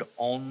I would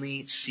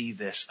only see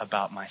this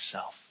about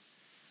myself.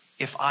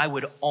 If I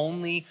would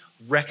only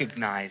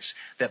recognize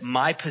that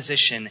my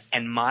position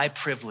and my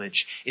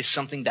privilege is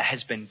something that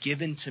has been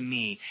given to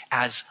me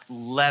as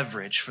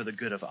leverage for the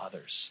good of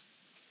others.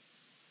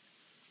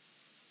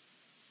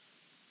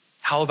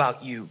 How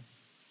about you?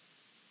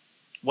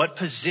 What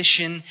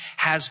position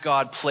has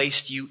God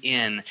placed you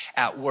in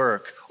at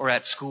work or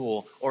at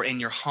school or in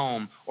your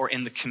home or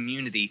in the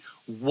community?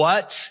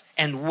 What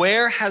and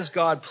where has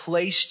God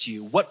placed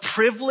you? What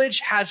privilege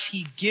has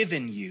he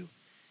given you?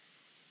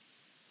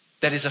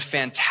 That is a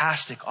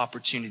fantastic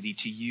opportunity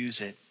to use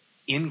it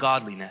in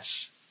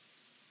godliness,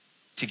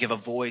 to give a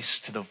voice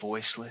to the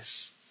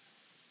voiceless,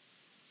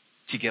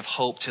 to give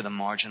hope to the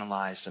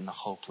marginalized and the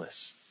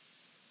hopeless.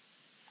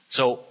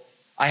 So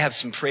I have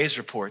some praise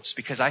reports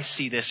because I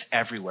see this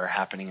everywhere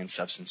happening in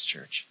Substance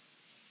Church.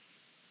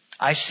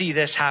 I see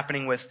this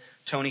happening with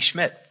Tony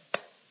Schmidt,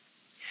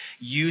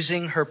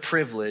 using her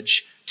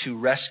privilege to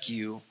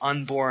rescue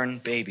unborn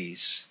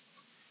babies.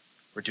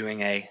 We're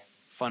doing a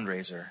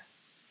fundraiser.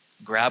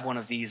 Grab one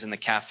of these in the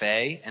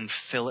cafe and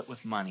fill it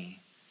with money.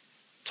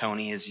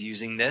 Tony is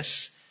using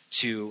this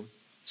to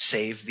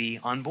save the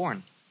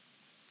unborn.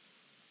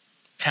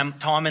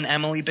 Tom and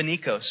Emily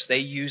Benicos, they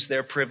use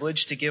their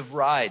privilege to give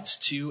rides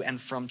to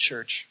and from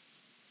church.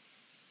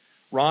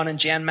 Ron and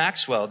Jan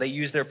Maxwell, they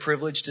use their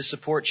privilege to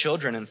support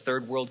children in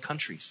third world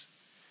countries.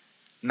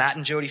 Matt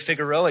and Jody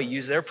Figueroa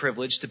use their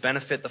privilege to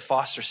benefit the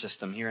foster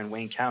system here in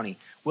Wayne County.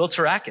 Will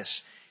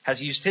Tarakis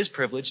has used his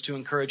privilege to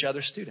encourage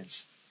other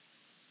students.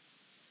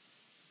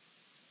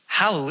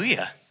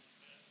 Hallelujah.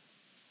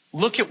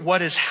 Look at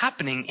what is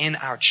happening in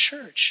our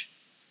church,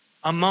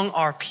 among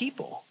our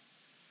people.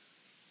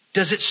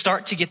 Does it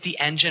start to get the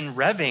engine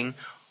revving?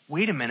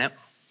 Wait a minute.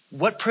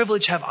 What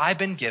privilege have I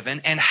been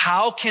given, and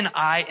how can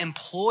I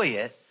employ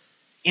it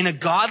in a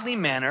godly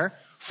manner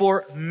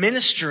for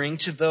ministering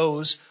to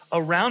those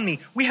around me?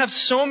 We have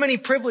so many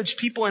privileged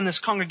people in this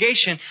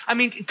congregation. I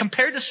mean,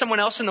 compared to someone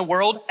else in the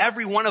world,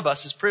 every one of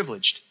us is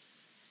privileged.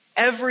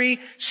 Every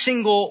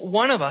single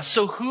one of us.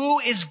 So who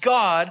is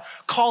God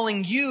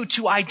calling you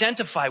to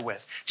identify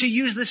with? To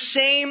use the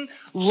same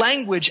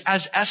language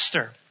as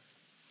Esther.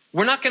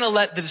 We're not going to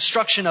let the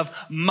destruction of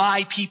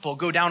my people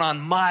go down on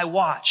my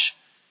watch.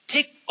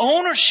 Take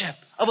ownership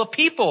of a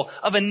people,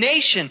 of a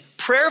nation,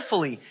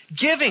 prayerfully,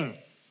 giving.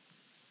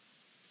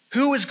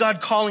 Who is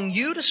God calling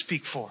you to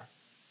speak for?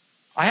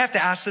 I have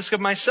to ask this of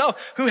myself.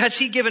 Who has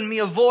he given me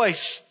a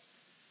voice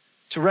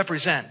to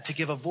represent, to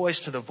give a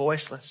voice to the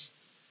voiceless?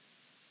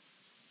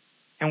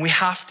 And we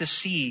have to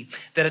see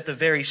that at the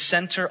very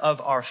center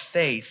of our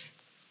faith,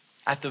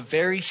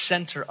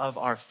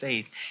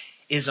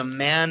 is a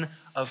man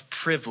of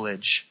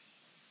privilege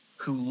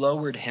who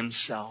lowered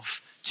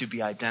himself to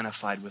be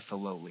identified with the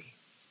lowly.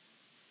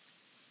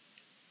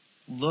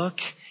 Look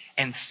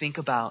and think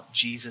about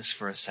Jesus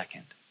for a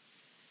second.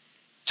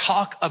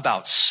 Talk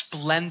about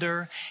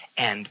splendor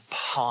and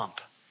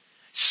pomp.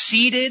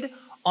 Seated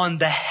on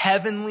the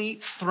heavenly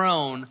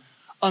throne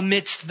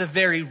amidst the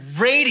very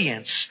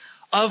radiance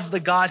of the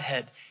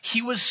Godhead.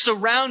 He was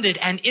surrounded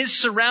and is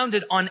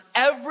surrounded on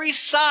every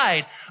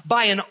side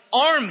by an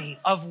army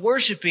of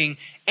worshiping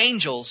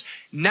angels.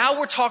 Now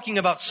we're talking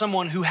about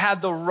someone who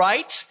had the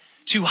right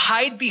to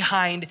hide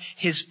behind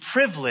his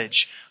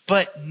privilege.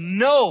 But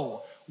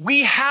no,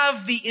 we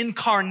have the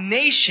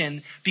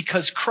incarnation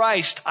because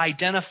Christ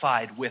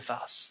identified with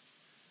us.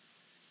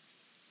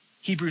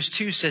 Hebrews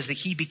 2 says that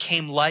he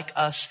became like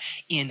us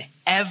in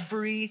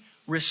every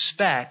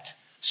respect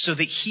so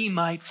that he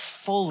might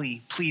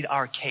fully plead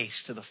our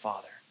case to the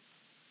Father.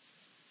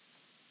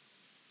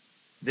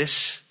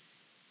 This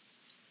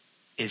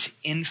is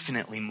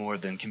infinitely more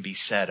than can be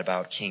said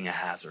about King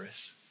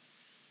Ahasuerus,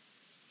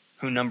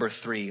 who, number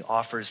 3,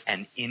 offers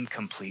an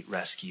incomplete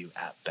rescue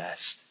at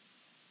best.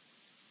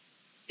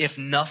 If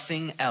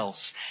nothing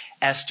else,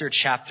 Esther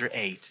chapter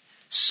 8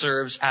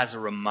 serves as a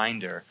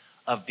reminder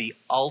of the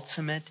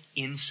ultimate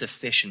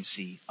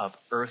insufficiency of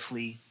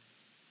earthly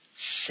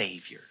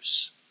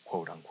saviors,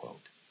 quote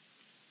unquote.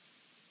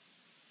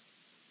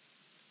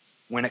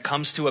 When it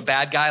comes to a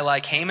bad guy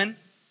like Haman,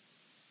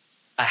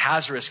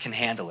 Ahasuerus can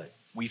handle it.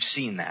 We've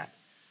seen that.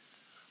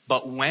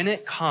 But when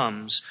it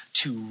comes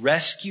to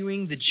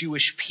rescuing the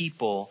Jewish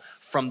people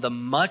from the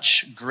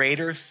much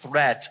greater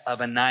threat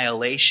of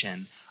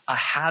annihilation,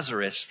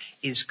 Ahasuerus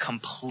is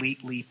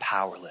completely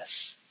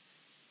powerless.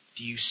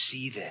 Do you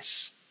see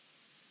this?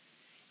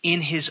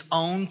 In his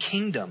own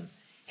kingdom,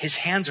 his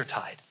hands are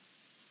tied.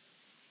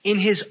 In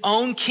his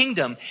own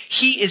kingdom,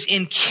 he is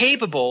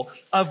incapable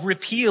of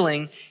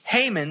repealing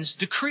Haman's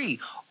decree.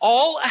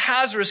 All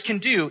Ahasuerus can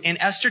do in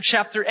Esther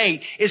chapter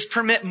 8 is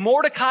permit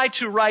Mordecai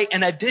to write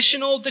an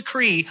additional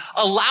decree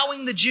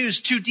allowing the Jews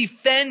to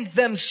defend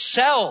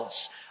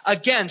themselves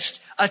against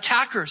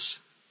attackers.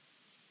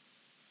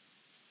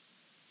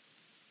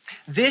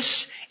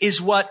 This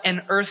is what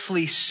an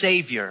earthly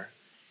savior,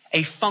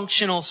 a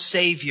functional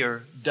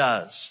savior,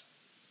 does.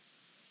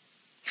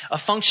 A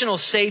functional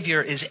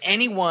savior is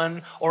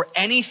anyone or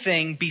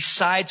anything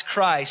besides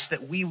Christ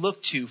that we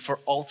look to for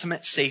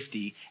ultimate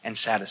safety and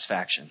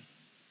satisfaction.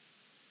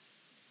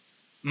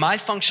 My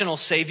functional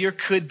savior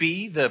could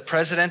be the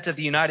President of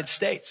the United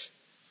States.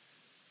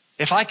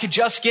 If I could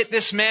just get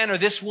this man or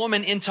this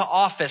woman into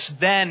office,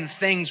 then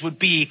things would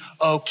be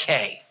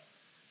okay.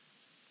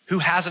 Who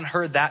hasn't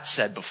heard that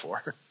said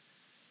before?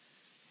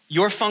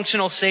 Your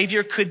functional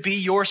savior could be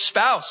your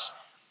spouse.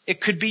 It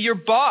could be your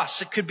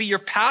boss. It could be your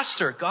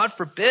pastor. God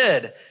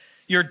forbid.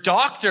 Your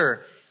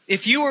doctor.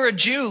 If you were a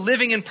Jew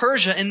living in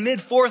Persia in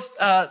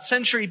mid-4th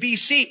century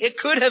BC, it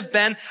could have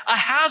been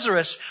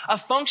Ahasuerus. A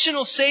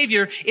functional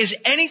savior is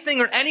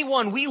anything or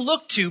anyone we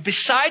look to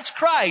besides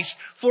Christ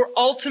for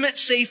ultimate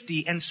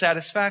safety and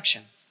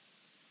satisfaction.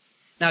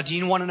 Now, do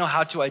you want to know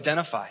how to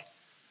identify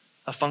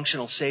a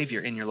functional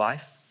savior in your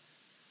life?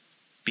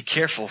 Be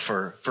careful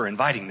for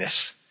inviting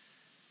this.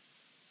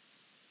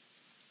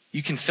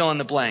 You can fill in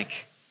the blank.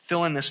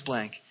 Fill in this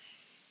blank.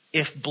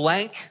 If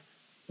blank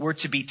were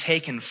to be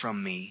taken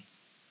from me,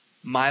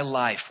 my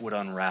life would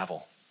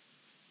unravel.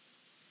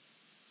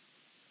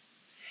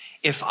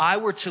 If I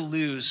were to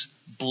lose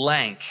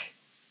blank,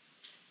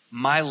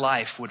 my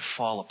life would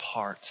fall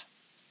apart.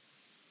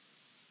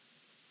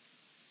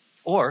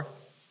 Or,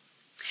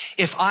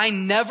 if I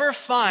never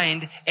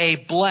find a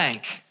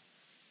blank,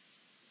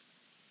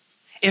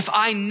 if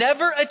I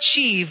never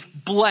achieve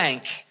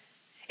blank,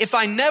 if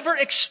I never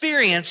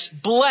experience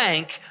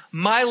blank,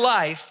 my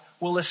life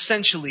will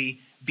essentially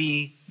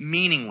be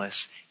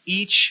meaningless.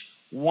 Each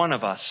one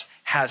of us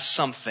has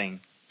something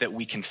that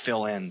we can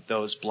fill in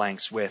those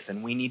blanks with.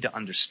 And we need to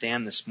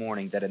understand this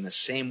morning that in the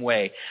same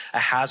way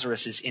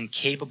Ahasuerus is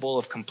incapable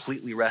of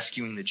completely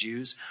rescuing the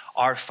Jews,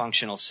 our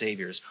functional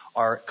saviors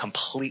are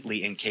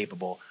completely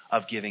incapable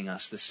of giving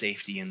us the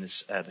safety and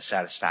the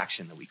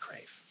satisfaction that we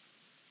crave.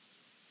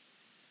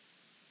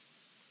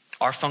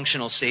 Our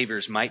functional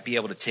saviors might be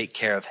able to take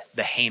care of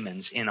the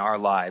Hamans in our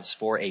lives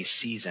for a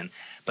season,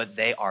 but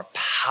they are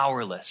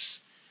powerless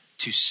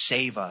to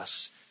save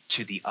us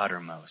to the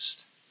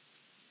uttermost.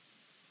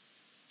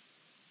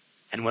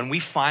 And when we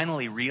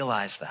finally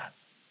realize that,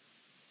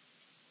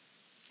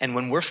 and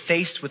when we're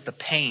faced with the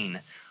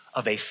pain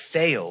of a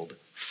failed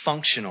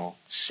functional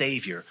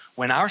savior,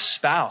 when our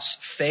spouse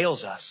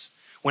fails us,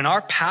 when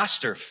our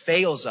pastor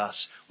fails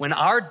us, when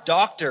our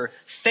doctor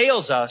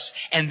fails us,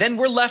 and then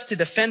we're left to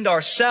defend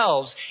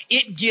ourselves,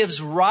 it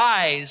gives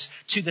rise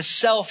to the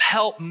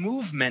self-help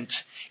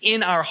movement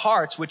in our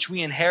hearts, which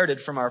we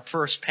inherited from our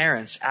first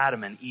parents,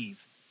 Adam and Eve.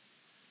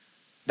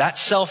 That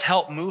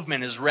self-help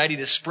movement is ready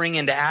to spring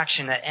into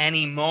action at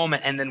any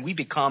moment, and then we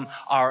become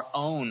our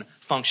own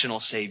functional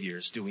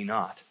saviors, do we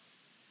not?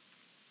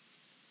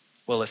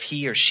 Well, if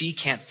he or she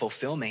can't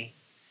fulfill me,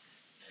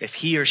 if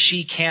he or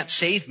she can't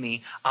save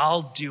me,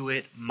 I'll do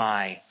it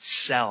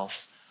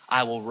myself.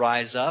 I will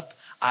rise up.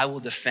 I will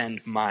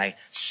defend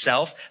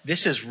myself.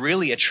 This is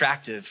really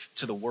attractive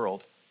to the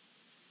world.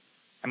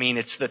 I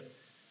mean,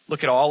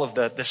 look at all of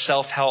the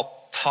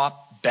self-help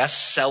top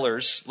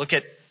bestsellers. Look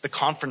at the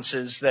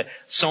conferences that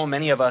so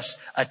many of us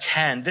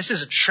attend. This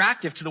is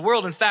attractive to the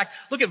world. In fact,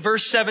 look at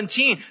verse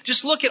 17.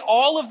 Just look at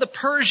all of the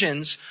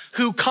Persians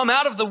who come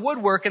out of the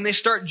woodwork and they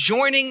start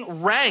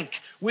joining rank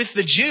with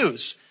the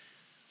Jews.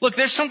 Look,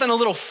 there's something a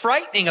little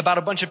frightening about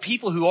a bunch of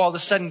people who all of a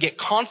sudden get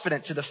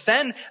confident to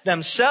defend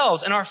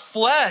themselves. And our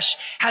flesh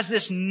has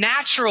this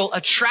natural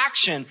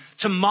attraction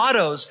to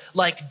mottos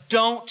like,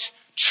 "Don't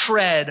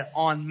tread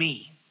on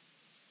me."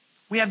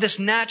 We have this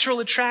natural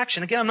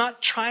attraction. Again, I'm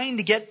not trying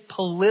to get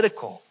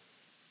political.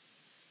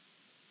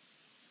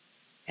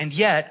 And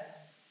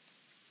yet,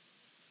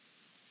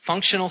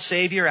 functional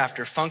savior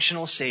after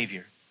functional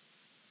savior,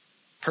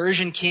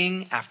 Persian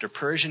king after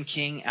Persian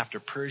king after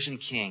Persian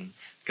king,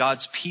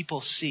 God's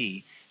people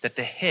see that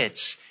the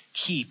hits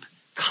keep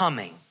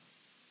coming.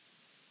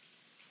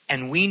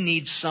 And we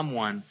need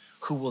someone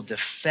who will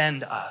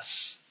defend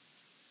us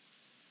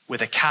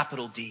with a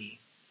capital D.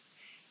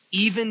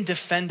 Even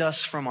defend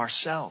us from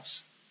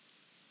ourselves.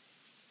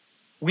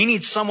 We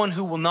need someone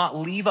who will not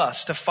leave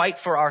us to fight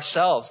for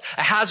ourselves.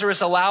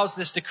 Ahasuerus allows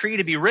this decree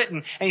to be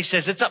written, and he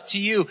says, it's up to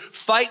you.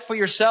 Fight for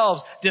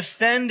yourselves.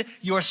 Defend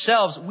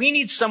yourselves. We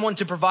need someone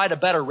to provide a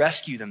better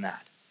rescue than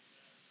that.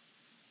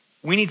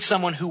 We need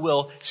someone who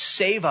will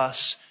save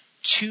us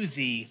to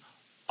the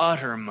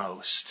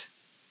uttermost.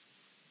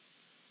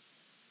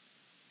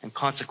 And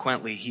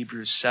consequently,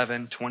 Hebrews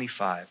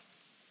 7:25,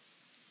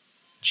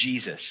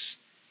 Jesus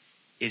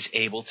is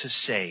able to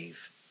save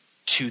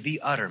to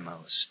the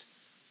uttermost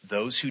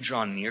those who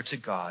draw near to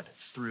God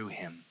through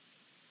him,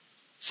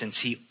 since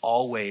he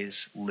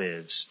always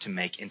lives to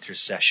make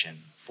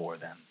intercession for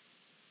them.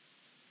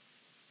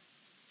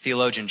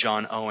 Theologian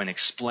John Owen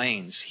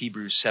explains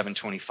Hebrews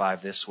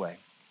 7:25 this way.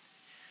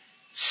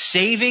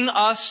 Saving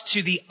us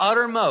to the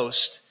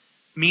uttermost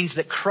means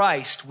that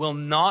Christ will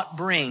not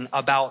bring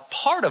about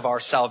part of our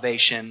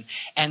salvation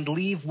and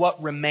leave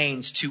what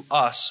remains to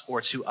us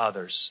or to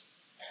others.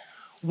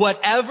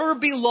 Whatever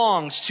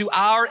belongs to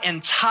our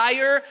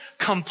entire,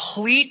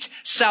 complete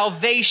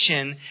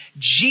salvation,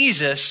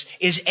 Jesus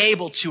is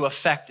able to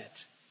effect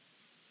it.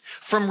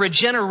 From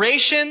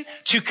regeneration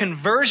to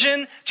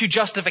conversion to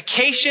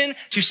justification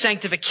to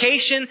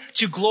sanctification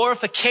to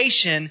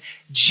glorification,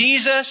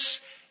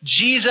 Jesus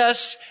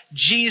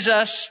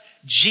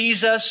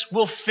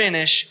will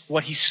finish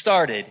what he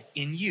started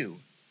in you.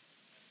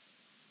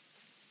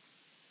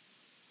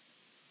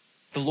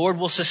 The Lord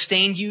will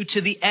sustain you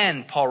to the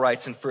end, Paul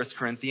writes in 1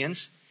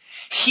 Corinthians.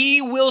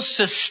 He will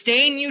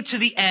sustain you to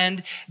the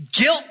end,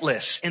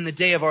 guiltless in the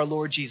day of our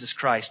Lord Jesus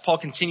Christ. Paul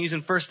continues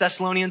in 1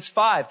 Thessalonians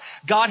 5.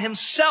 God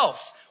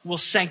himself will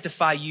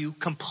sanctify you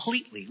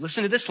completely.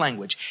 Listen to this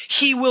language.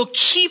 He will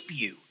keep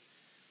you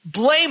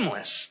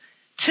blameless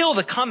till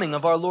the coming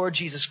of our Lord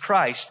Jesus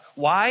Christ.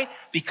 Why?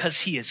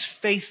 Because he is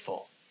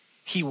faithful.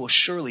 He will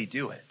surely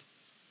do it.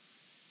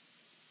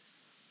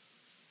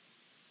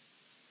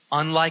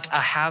 Unlike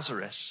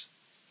Ahasuerus,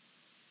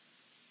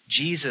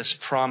 Jesus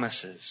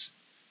promises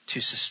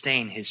to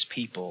sustain his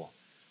people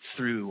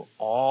through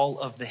all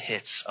of the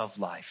hits of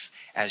life,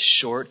 as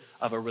short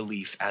of a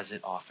relief as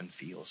it often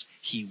feels.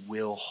 He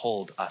will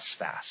hold us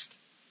fast.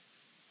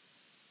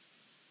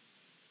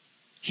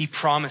 He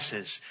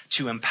promises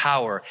to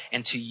empower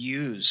and to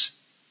use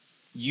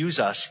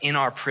us in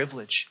our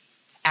privilege.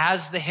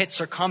 As the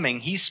hits are coming,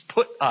 he's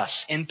put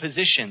us in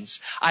positions.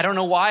 I don't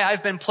know why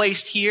I've been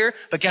placed here,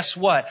 but guess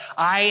what?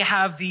 I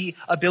have the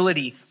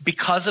ability,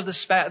 because of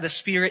the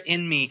Spirit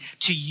in me,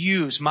 to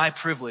use my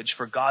privilege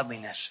for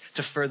godliness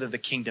to further the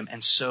kingdom,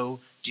 and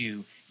so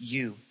do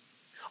you.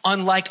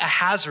 Unlike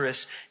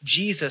Ahasuerus,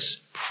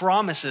 Jesus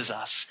promises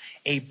us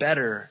a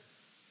better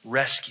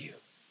rescue.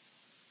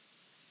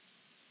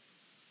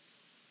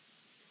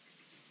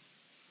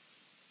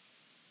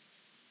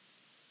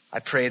 I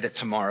pray that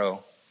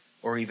tomorrow,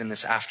 or even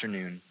this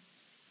afternoon,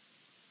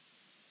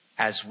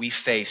 as we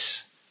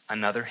face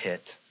another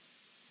hit,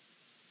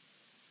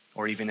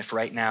 or even if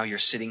right now you're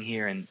sitting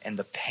here and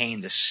the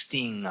pain, the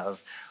sting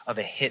of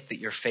a hit that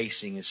you're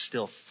facing is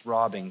still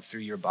throbbing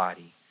through your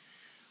body,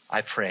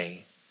 I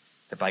pray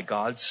that by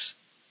God's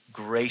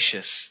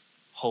gracious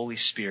Holy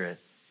Spirit,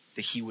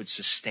 that he would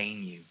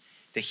sustain you,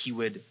 that he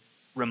would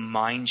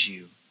remind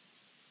you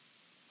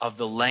of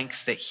the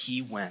length that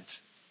he went.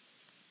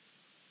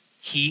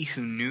 He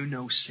who knew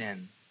no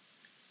sin,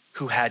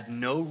 who had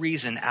no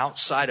reason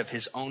outside of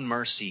his own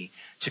mercy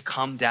to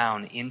come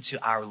down into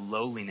our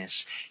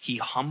lowliness. He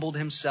humbled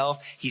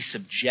himself. He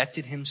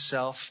subjected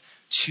himself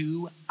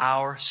to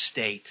our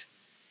state.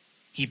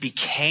 He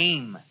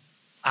became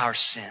our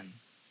sin.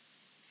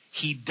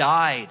 He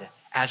died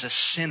as a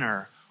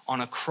sinner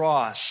on a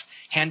cross,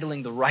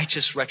 handling the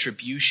righteous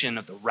retribution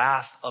of the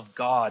wrath of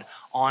God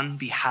on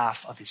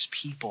behalf of his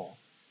people.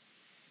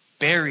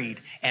 Buried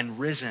and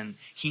risen,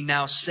 he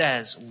now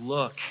says,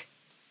 look,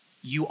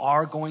 you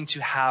are going to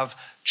have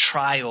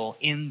trial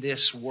in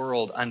this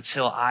world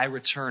until I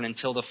return,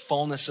 until the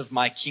fullness of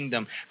my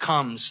kingdom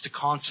comes to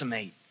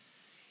consummate.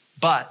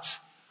 But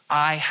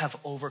I have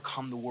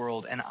overcome the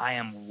world and I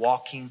am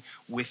walking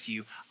with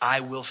you. I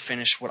will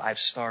finish what I've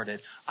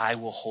started. I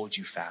will hold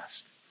you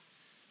fast.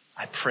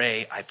 I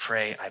pray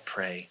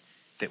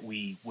that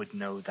we would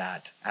know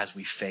that as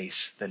we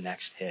face the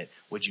next hit.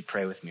 Would you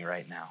pray with me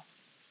right now?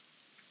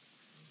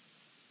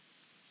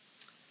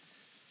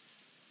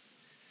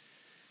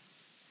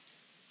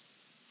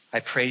 I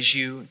praise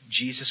you,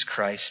 Jesus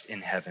Christ in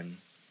heaven,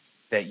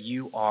 that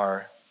you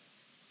are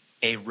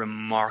a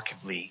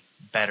remarkably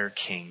better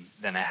king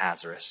than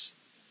Ahasuerus.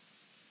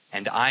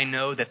 And I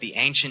know that the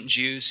ancient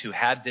Jews who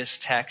had this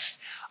text,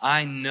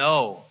 I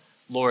know,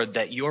 Lord,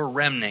 that your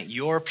remnant,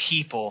 your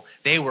people,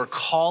 they were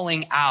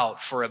calling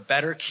out for a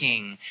better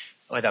king,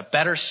 with a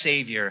better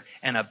savior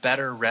and a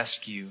better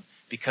rescue,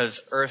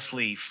 because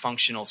earthly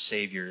functional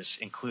saviors,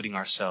 including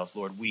ourselves,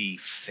 Lord, we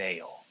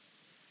fail.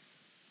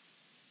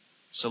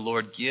 So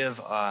Lord, give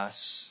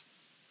us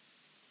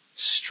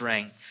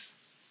strength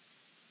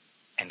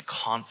and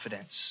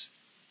confidence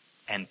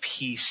and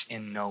peace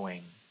in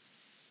knowing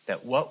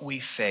that what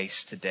we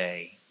face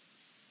today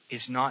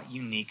is not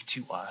unique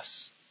to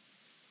us.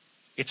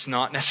 It's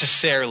not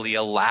necessarily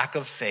a lack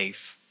of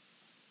faith.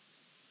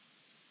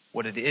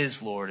 What it is,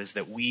 Lord, is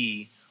that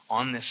we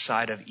on this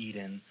side of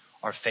Eden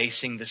are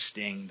facing the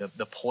sting,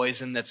 the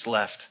poison that's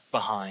left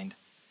behind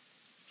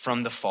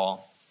from the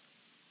fall.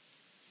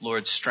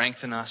 Lord,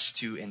 strengthen us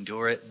to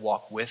endure it,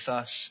 walk with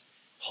us,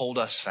 hold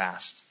us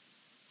fast.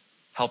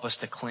 Help us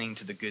to cling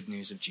to the good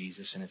news of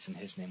Jesus, and it's in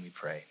his name we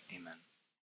pray. Amen.